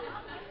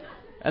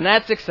 And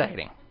that's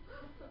exciting.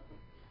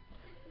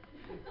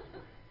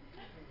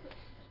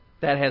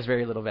 That has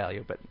very little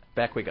value, but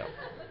back we go.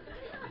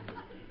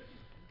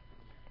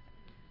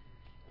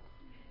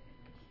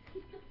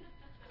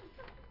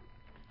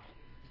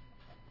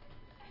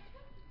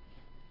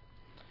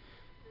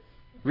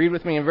 Read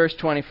with me in verse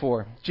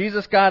 24.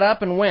 Jesus got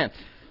up and went.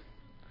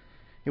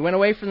 He went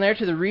away from there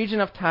to the region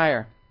of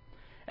Tyre.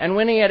 And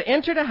when he had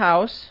entered a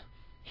house,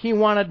 he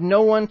wanted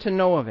no one to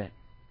know of it.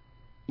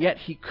 Yet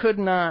he could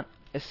not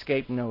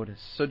escape notice.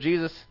 So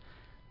Jesus,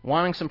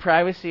 wanting some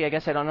privacy, I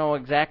guess I don't know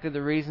exactly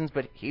the reasons,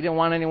 but he didn't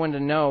want anyone to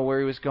know where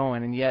he was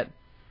going. And yet,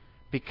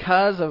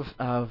 because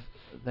of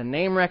the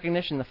name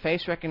recognition, the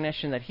face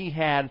recognition that he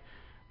had,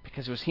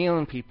 because he was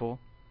healing people,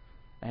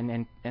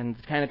 and the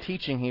kind of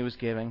teaching he was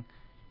giving,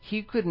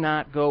 he could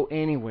not go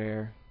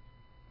anywhere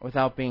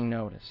without being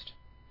noticed.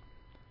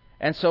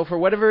 And so for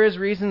whatever his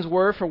reasons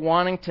were for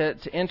wanting to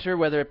enter,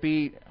 whether it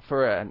be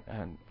for a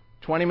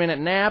 20-minute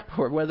nap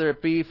or whether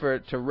it be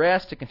to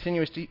rest, to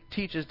continue to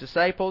teach his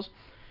disciples,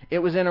 it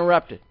was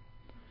interrupted.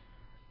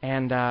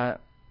 And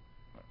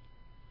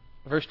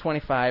verse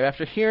 25,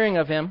 after hearing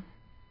of him,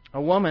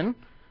 a woman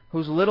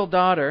whose little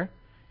daughter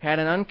had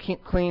an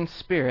unclean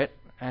spirit,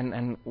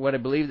 and what I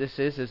believe this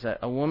is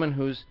a woman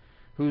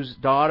whose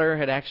daughter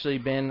had actually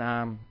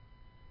been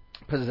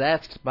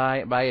possessed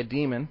by a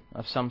demon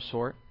of some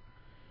sort,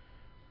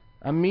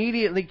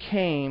 immediately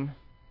came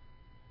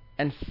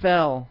and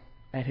fell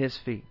at his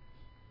feet.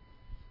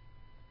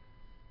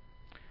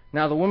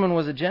 Now the woman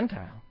was a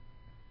Gentile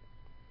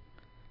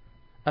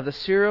of the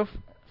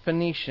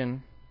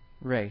Syrophoenician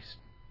race.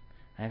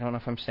 I don't know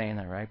if I'm saying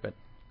that right, but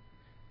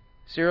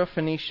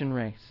Syrophoenician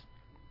race.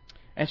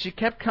 And she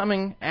kept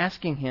coming,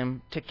 asking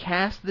him to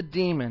cast the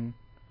demon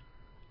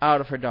out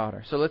of her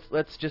daughter. So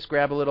let's just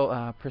grab a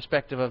little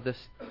perspective of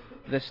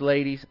this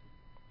lady.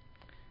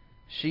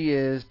 She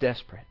is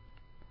desperate.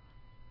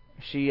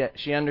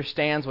 She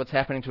understands what's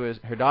happening to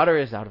her daughter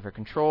is out of her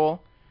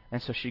control,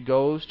 and so she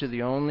goes to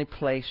the only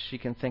place she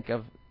can think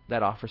of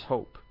that offers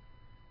hope.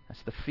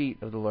 That's the feet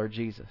of the Lord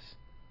Jesus.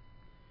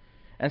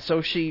 And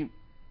so she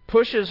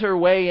pushes her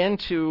way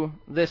into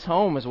this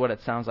home, is what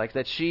it sounds like,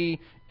 that she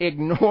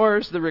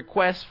ignores the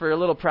request for a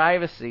little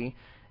privacy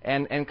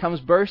and comes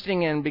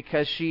bursting in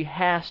because she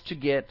has to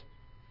get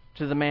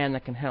to the man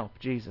that can help,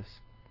 Jesus.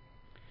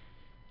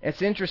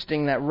 It's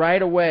interesting that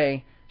right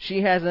away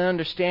she has an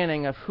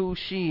understanding of who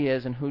she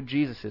is and who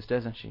Jesus is,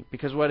 doesn't she?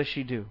 Because what does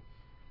she do?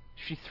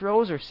 She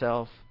throws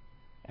herself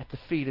at the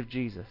feet of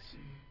Jesus.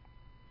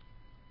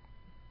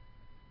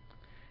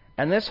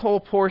 And this whole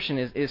portion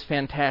is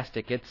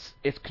fantastic.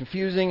 It's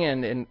confusing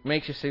and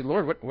makes you say,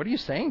 Lord, what are you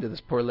saying to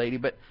this poor lady?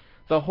 But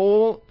the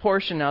whole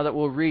portion now that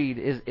we'll read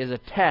is a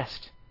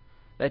test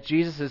that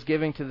Jesus is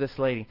giving to this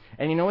lady.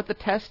 And you know what the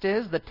test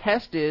is? The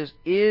test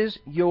is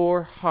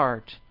your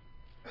heart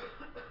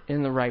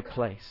in the right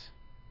place?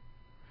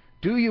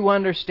 Do you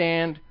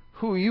understand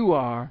who you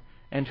are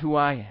and who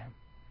I am?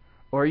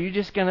 Or are you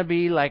just going to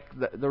be like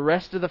the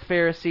rest of the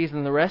Pharisees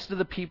and the rest of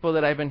the people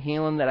that I've been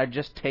healing that are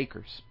just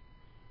takers?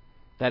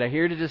 That are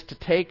here to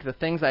take the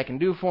things I can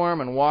do for them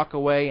and walk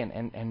away.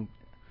 And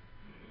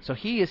so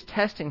he is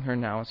testing her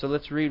now. So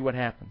let's read what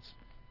happens.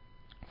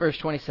 Verse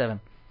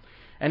 27.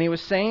 And he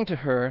was saying to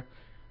her,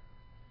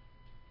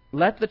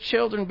 let the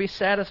children be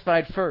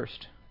satisfied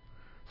first,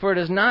 for it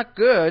is not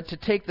good to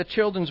take the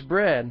children's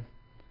bread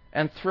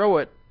and throw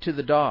it to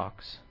the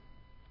dogs.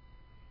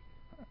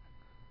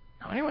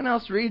 Now, anyone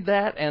else read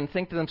that and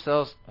think to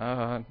themselves,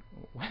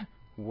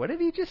 what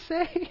did he just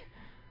say?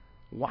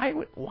 Why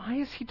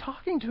is he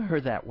talking to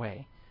her that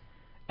way?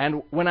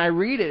 And when I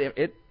read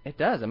it, it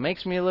does. It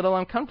makes me a little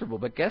uncomfortable.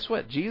 But guess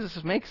what?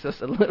 Jesus makes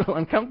us a little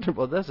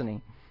uncomfortable, doesn't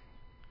he?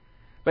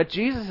 But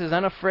Jesus is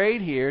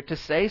unafraid here to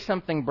say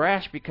something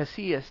brash because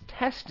he is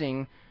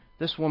testing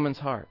this woman's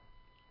heart.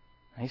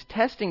 He's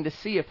testing to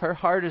see if her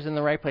heart is in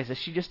the right place. Is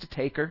she just a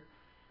taker?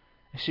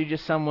 Is she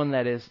just someone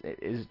that is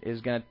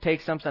going to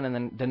take something and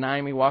then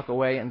deny me, walk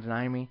away and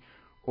deny me?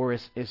 Or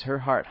is her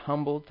heart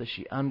humbled? Does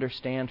she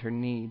understand her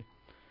need?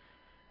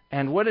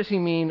 And what does he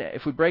mean?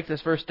 If we break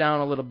this verse down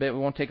a little bit, we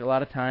won't take a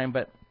lot of time,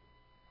 but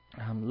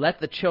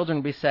let the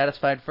children be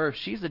satisfied first.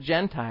 She's a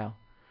Gentile.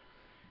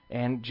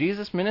 And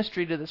Jesus'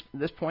 ministry to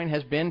this point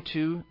has been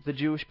to the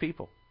Jewish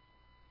people.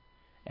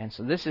 And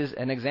so this is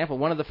an example,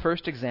 one of the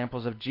first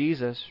examples of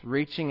Jesus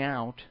reaching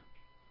out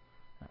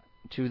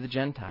to the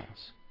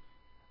Gentiles,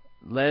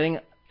 letting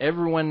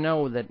everyone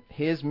know that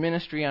his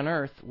ministry on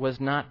earth was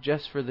not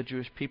just for the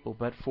Jewish people,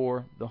 but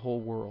for the whole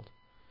world.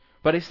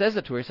 But he says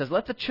it to her. He says,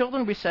 let the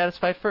children be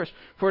satisfied first,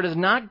 for it is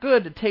not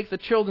good to take the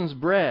children's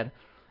bread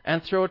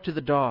and throw it to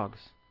the dogs.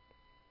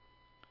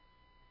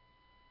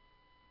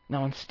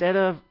 Now, instead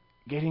of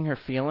getting her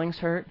feelings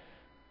hurt,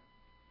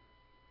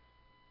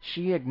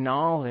 she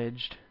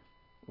acknowledged,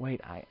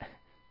 wait, I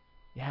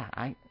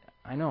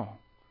know.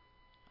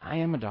 I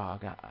am a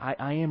dog.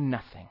 I am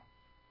nothing.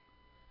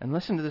 And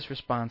listen to this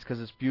response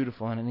because it's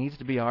beautiful and it needs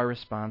to be our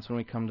response when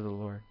we come to the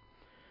Lord.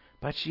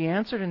 But she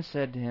answered and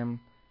said to him,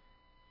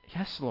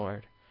 yes,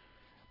 Lord,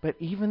 but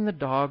even the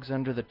dogs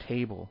under the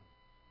table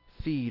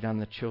feed on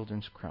the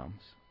children's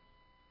crumbs.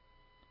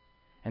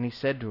 And he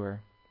said to her,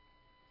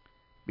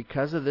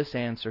 because of this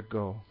answer,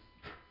 go.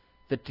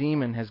 The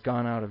demon has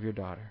gone out of your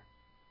daughter.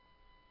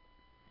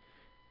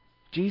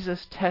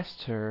 Jesus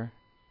tests her,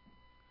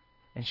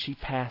 and she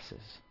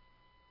passes.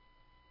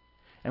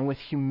 And with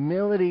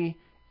humility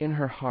in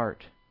her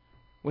heart,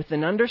 with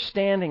an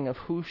understanding of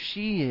who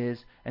she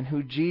is and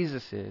who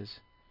Jesus is,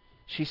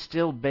 she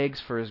still begs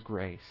for his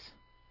grace.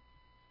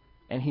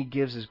 And he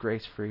gives his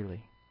grace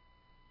freely.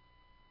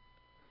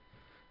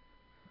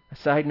 A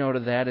side note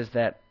of that is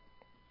that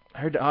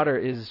her daughter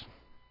is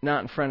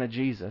not in front of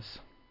Jesus.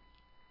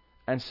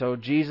 And so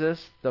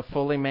Jesus, the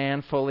fully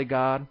man, fully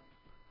God,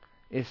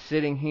 is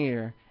sitting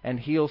here and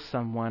heals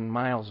someone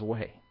miles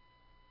away.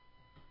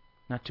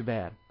 Not too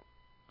bad.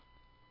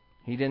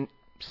 He didn't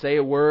say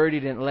a word. He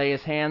didn't lay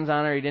his hands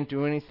on her. He didn't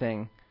do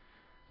anything.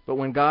 But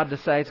when God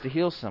decides to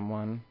heal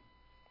someone,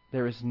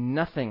 there is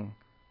nothing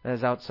that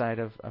is outside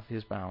of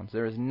his bounds.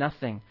 There is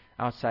nothing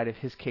outside of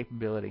his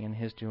capability and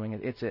his doing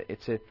it.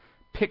 It's a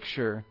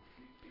picture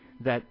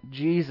that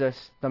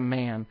Jesus, the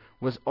man,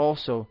 was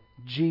also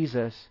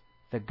Jesus,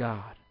 the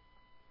God.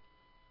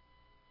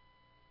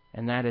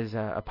 And that is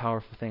a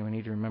powerful thing we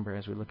need to remember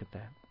as we look at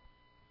that.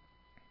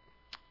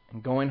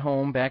 And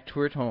going back to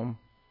her home,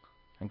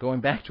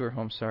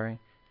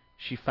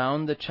 she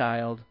found the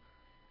child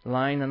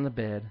lying on the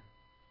bed,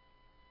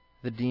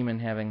 the demon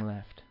having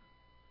left.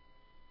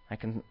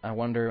 I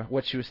wonder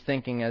what she was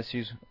thinking as she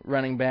was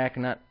running back,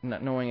 not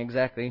knowing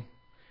exactly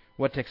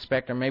what to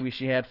expect, or maybe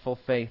she had full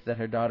faith that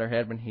her daughter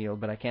had been healed,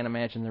 but I can't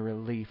imagine the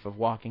relief of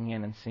walking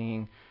in and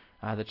seeing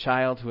the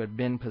child who had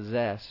been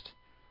possessed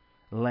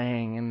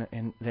laying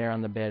in there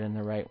on the bed in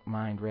the right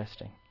mind,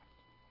 resting.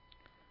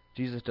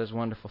 Jesus does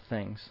wonderful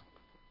things.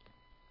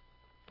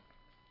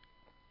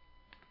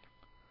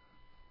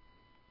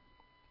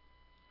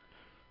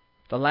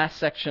 The last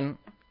section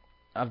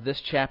of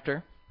this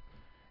chapter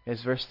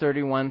is verse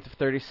 31 to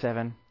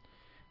 37.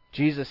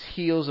 Jesus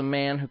heals a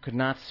man who could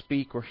not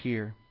speak or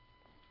hear.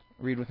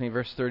 Read with me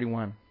verse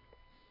 31.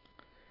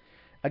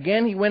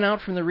 Again he went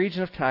out from the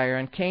region of Tyre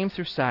and came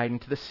through Sidon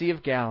to the Sea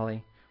of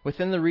Galilee,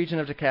 within the region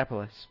of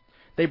Decapolis.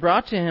 They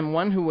brought to him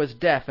one who was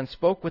deaf and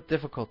spoke with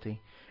difficulty,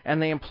 and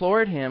they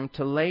implored him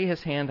to lay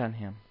his hand on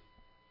him.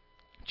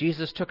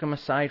 Jesus took him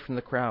aside from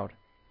the crowd.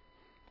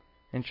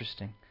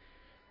 Interesting.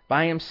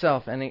 By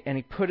himself, and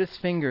he put his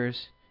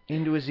fingers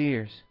into his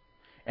ears.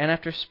 And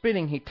after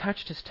spitting, he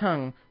touched his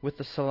tongue with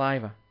the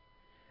saliva.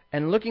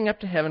 And looking up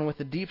to heaven with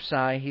a deep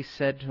sigh, he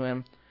said to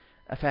him,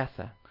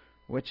 Ephatha,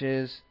 which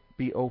is,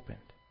 be opened.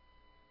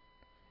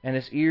 And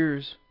his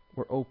ears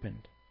were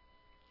opened,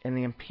 and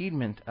the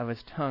impediment of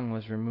his tongue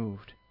was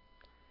removed,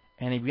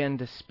 and he began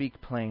to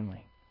speak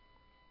plainly.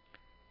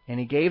 And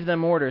he gave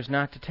them orders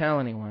not to tell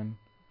anyone,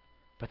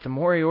 but the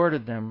more he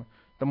ordered them,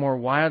 the more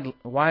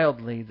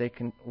widely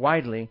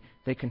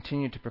they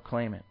continued to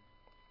proclaim it.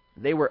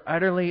 They were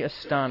utterly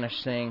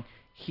astonished, saying,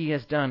 He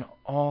has done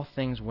all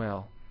things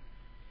well.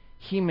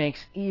 He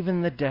makes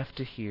even the deaf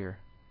to hear,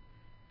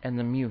 and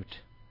the mute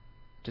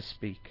to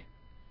speak.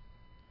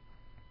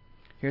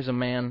 Here's a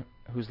man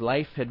whose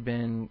life had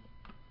been,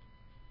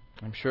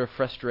 I'm sure,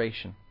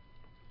 frustration,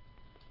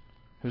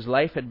 whose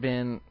life had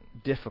been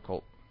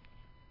difficult.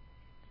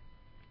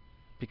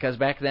 Because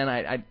back then,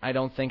 I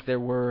don't think there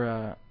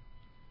were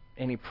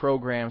any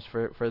programs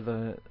for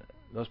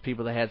those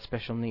people that had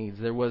special needs.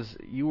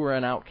 You were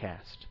an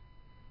outcast.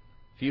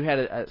 If you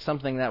had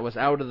something that was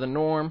out of the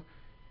norm,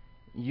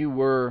 you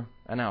were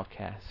an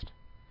outcast.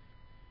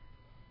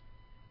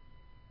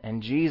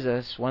 And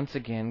Jesus, once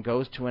again,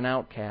 goes to an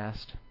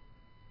outcast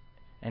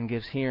and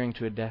gives hearing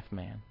to a deaf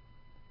man.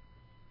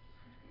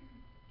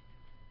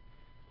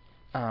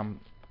 And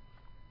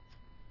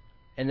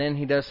then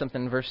he does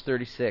something in verse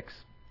 36.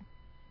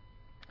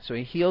 So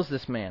he heals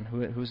this man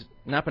who's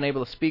not been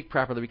able to speak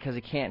properly because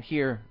he can't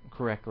hear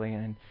correctly.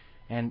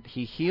 And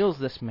he heals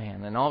this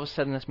man. And all of a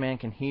sudden this man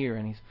can hear,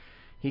 and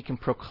he can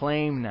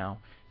proclaim now.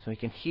 So he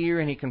can hear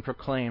and he can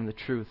proclaim the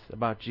truth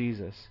about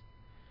Jesus.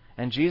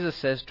 And Jesus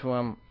says to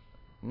him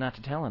not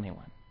to tell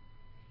anyone.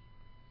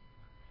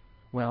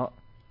 Well,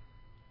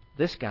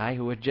 this guy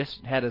who had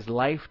just had his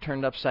life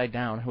turned upside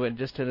down, who had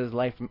just had his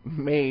life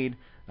made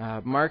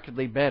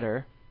markedly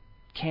better,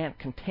 can't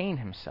contain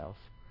himself.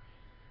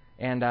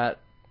 And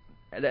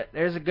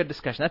there's a good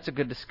discussion. That's a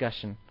good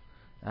discussion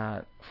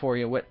for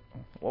you. What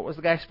was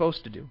the guy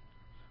supposed to do?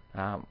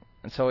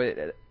 And so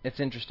it's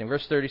interesting.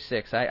 Verse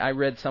 36. I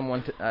read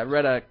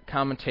a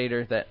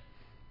commentator that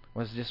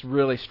was just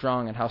really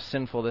strong in how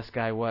sinful this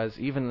guy was.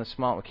 We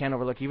can't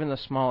overlook even the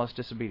smallest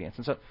disobedience.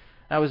 And so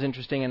that was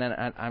interesting. And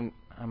then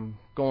I'm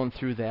going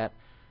through that.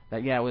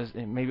 That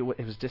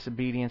it was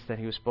disobedience that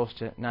he was supposed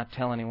to not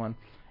tell anyone,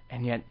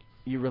 and yet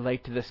you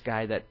relate to this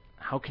guy that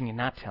how can you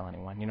not tell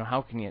anyone?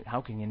 How can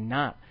you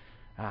not?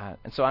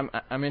 And so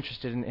I'm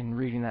interested in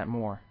reading that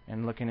more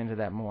and looking into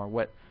that more.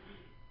 What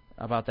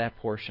about that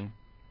portion?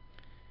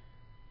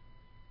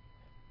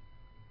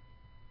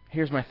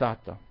 Here's my thought,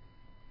 though.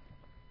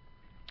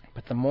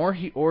 But the more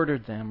he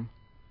ordered them,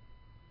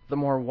 the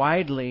more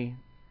widely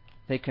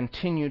they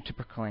continued to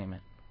proclaim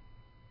it.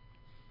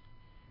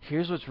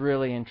 Here's what's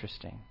really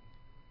interesting.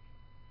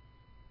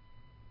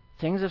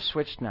 Things have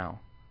switched now.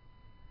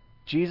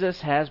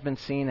 Jesus has been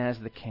seen as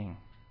the King.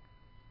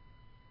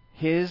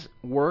 His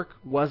work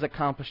was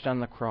accomplished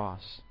on the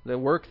cross. The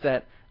work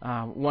that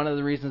one of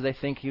the reasons they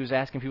think he was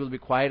asking people to be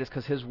quiet is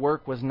because his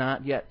work was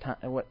not yet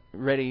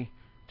ready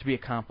to be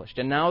accomplished.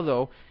 And now,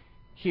 though,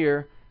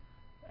 here,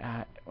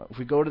 if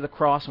we go to the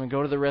cross and we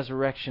go to the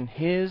resurrection,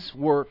 his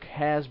work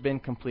has been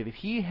completed.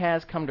 He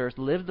has come to earth,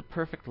 lived the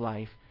perfect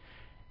life,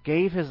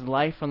 gave his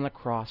life on the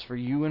cross for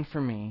you and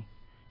for me,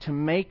 to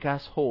make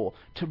us whole,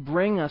 to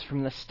bring us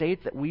from the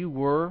state that we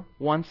were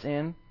once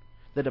in,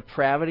 the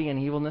depravity and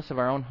evilness of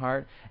our own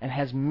heart, and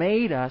has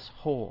made us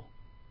whole.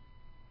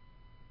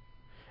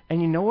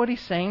 And you know what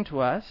he's saying to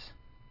us?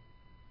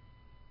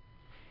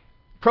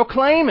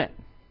 Proclaim it.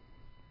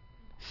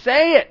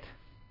 Say it.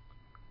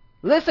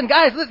 Listen,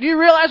 guys, do you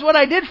realize what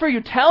I did for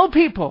you? Tell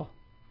people.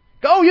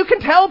 Go, you can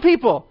tell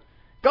people.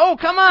 Go,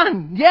 come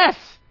on, yes.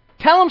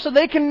 Tell them so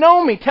they can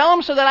know me. Tell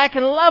them so that I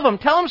can love them.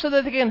 Tell them so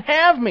that they can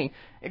have me.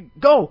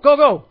 Go, go,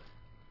 go.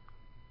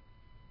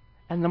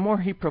 And the more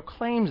he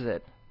proclaims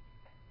it,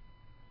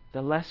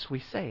 the less we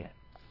say it.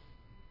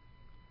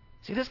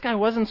 See, this guy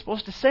wasn't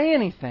supposed to say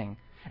anything,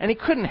 and he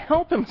couldn't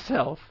help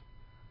himself.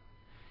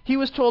 He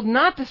was told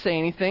not to say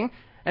anything,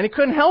 and he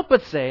couldn't help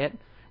but say it.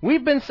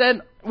 We've been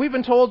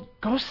told,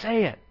 go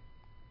say it.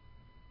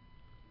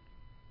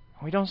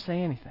 We don't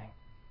say anything.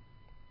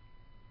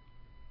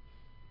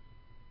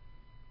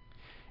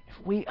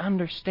 If we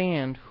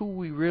understand who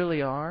we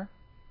really are,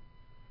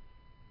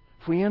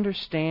 if we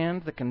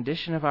understand the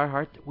condition of our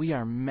heart, that we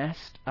are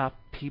messed up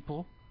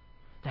people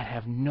that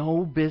have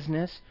no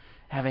business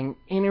having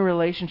any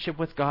relationship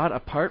with God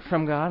apart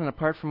from God and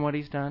apart from what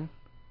He's done,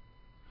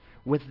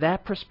 with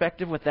that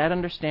perspective, with that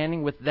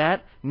understanding, with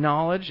that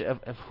knowledge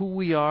of who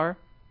we are,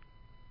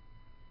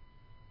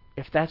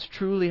 if that's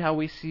truly how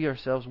we see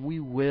ourselves, we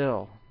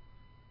will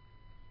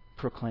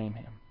proclaim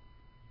Him.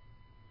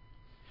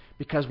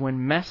 Because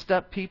when messed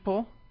up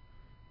people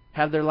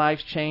have their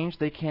lives changed,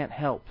 they can't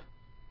help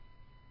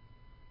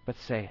but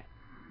say it.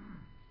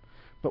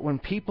 But when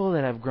people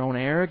that have grown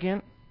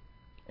arrogant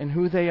in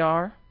who they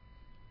are,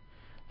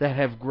 that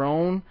have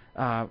grown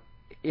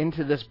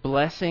into this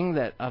blessing,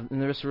 in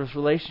this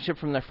relationship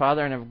from their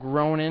Father, and have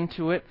grown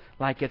into it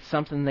like it's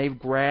something they've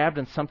grabbed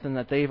and something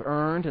that they've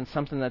earned and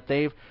something that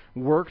they've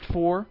worked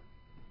for,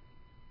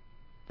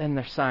 then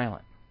they're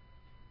silent.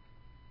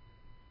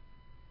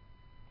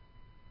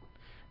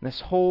 This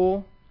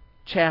whole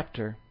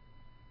chapter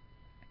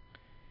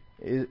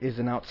is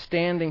an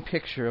outstanding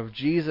picture of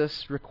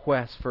Jesus'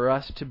 request for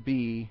us to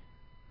be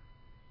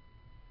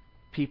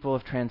people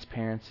of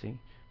transparency,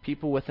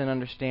 people with an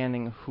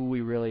understanding of who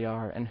we really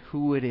are and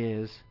who it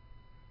is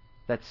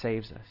that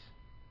saves us.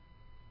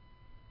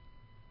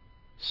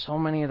 So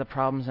many of the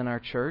problems in our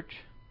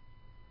church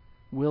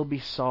will be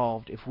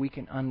solved if we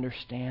can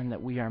understand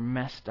that we are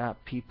messed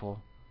up people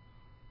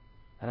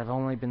that have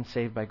only been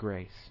saved by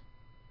grace.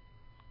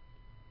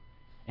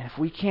 And if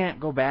we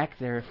can't go back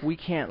there, if we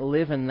can't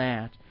live in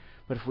that,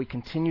 but if we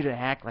continue to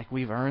act like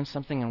we've earned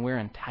something and we're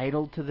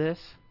entitled to this,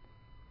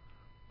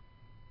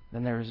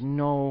 then there is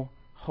no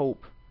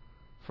hope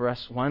for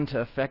us, one,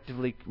 to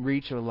effectively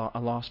reach a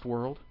lost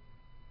world,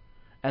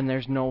 and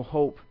there's no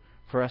hope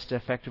for us to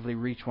effectively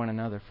reach one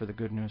another for the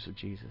good news of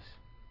Jesus.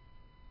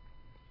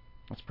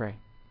 Let's pray.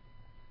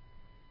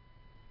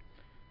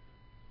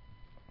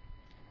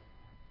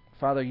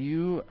 Father,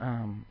 you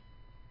are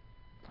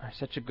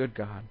such a good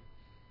God.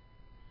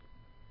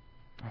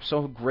 I'm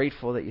so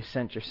grateful that you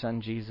sent your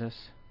Son,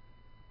 Jesus.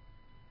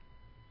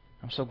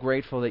 I'm so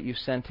grateful that you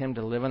sent him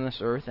to live on this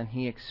earth and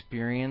he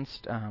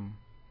experienced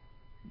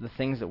the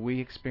things that we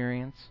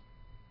experience.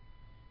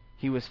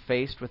 He was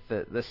faced with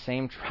the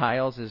same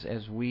trials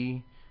as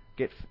we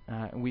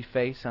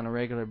face on a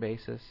regular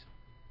basis.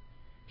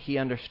 He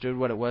understood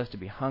what it was to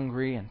be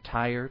hungry and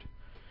tired.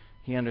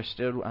 He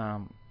understood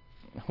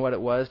what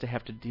it was to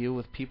have to deal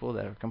with people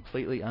that are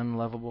completely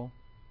unlovable.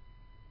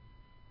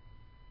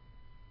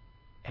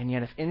 And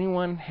yet, if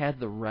anyone had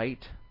the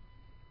right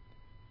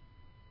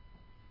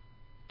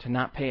to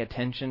not pay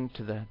attention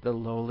to the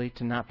lowly,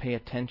 to not pay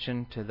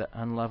attention to the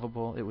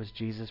unlovable, it was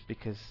Jesus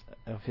because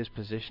of his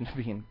position of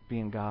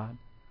being God.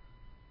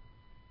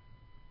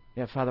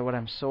 Yeah, Father, what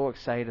I'm so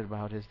excited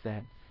about is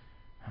that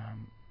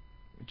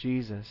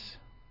Jesus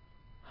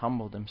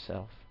humbled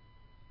himself.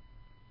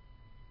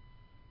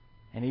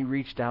 And he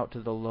reached out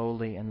to the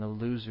lowly and the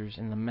losers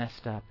and the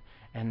messed up.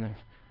 And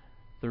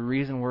the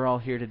reason we're all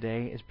here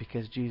today is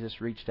because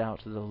Jesus reached out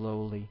to the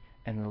lowly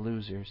and the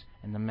losers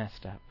and the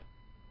messed up.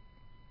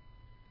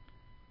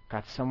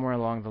 God, somewhere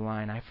along the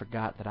line, I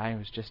forgot that I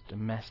was just a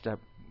messed up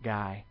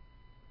guy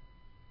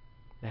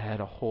that had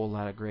a whole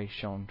lot of grace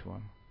shown to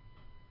him.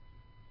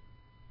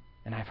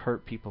 And I've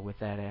hurt people with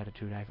that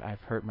attitude.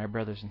 I've hurt my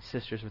brothers and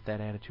sisters with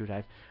that attitude.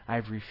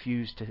 I've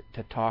refused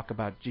to talk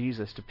about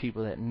Jesus to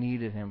people that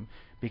needed him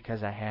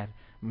because I had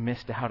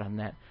missed out on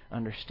that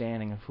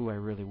understanding of who I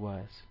really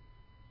was.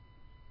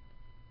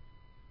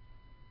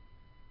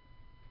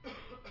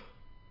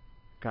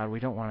 God,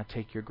 we don't want to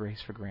take your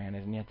grace for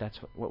granted, and yet that's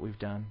what we've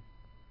done.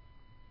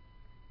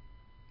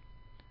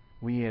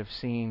 We have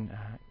seen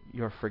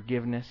your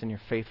forgiveness and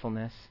your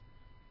faithfulness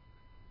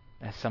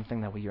as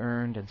something that we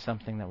earned and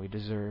something that we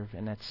deserve,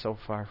 and that's so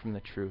far from the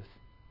truth.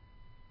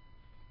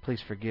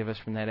 Please forgive us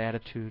from that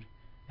attitude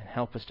and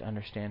help us to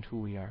understand who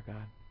we are,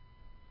 God.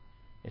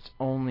 It's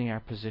only our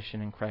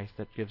position in Christ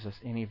that gives us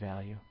any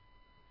value.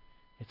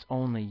 It's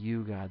only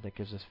you, God, that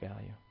gives us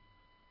value.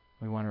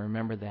 We want to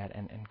remember that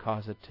and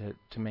cause it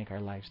to make our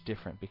lives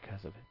different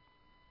because of it.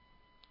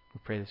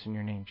 We pray this in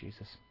your name,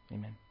 Jesus.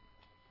 Amen.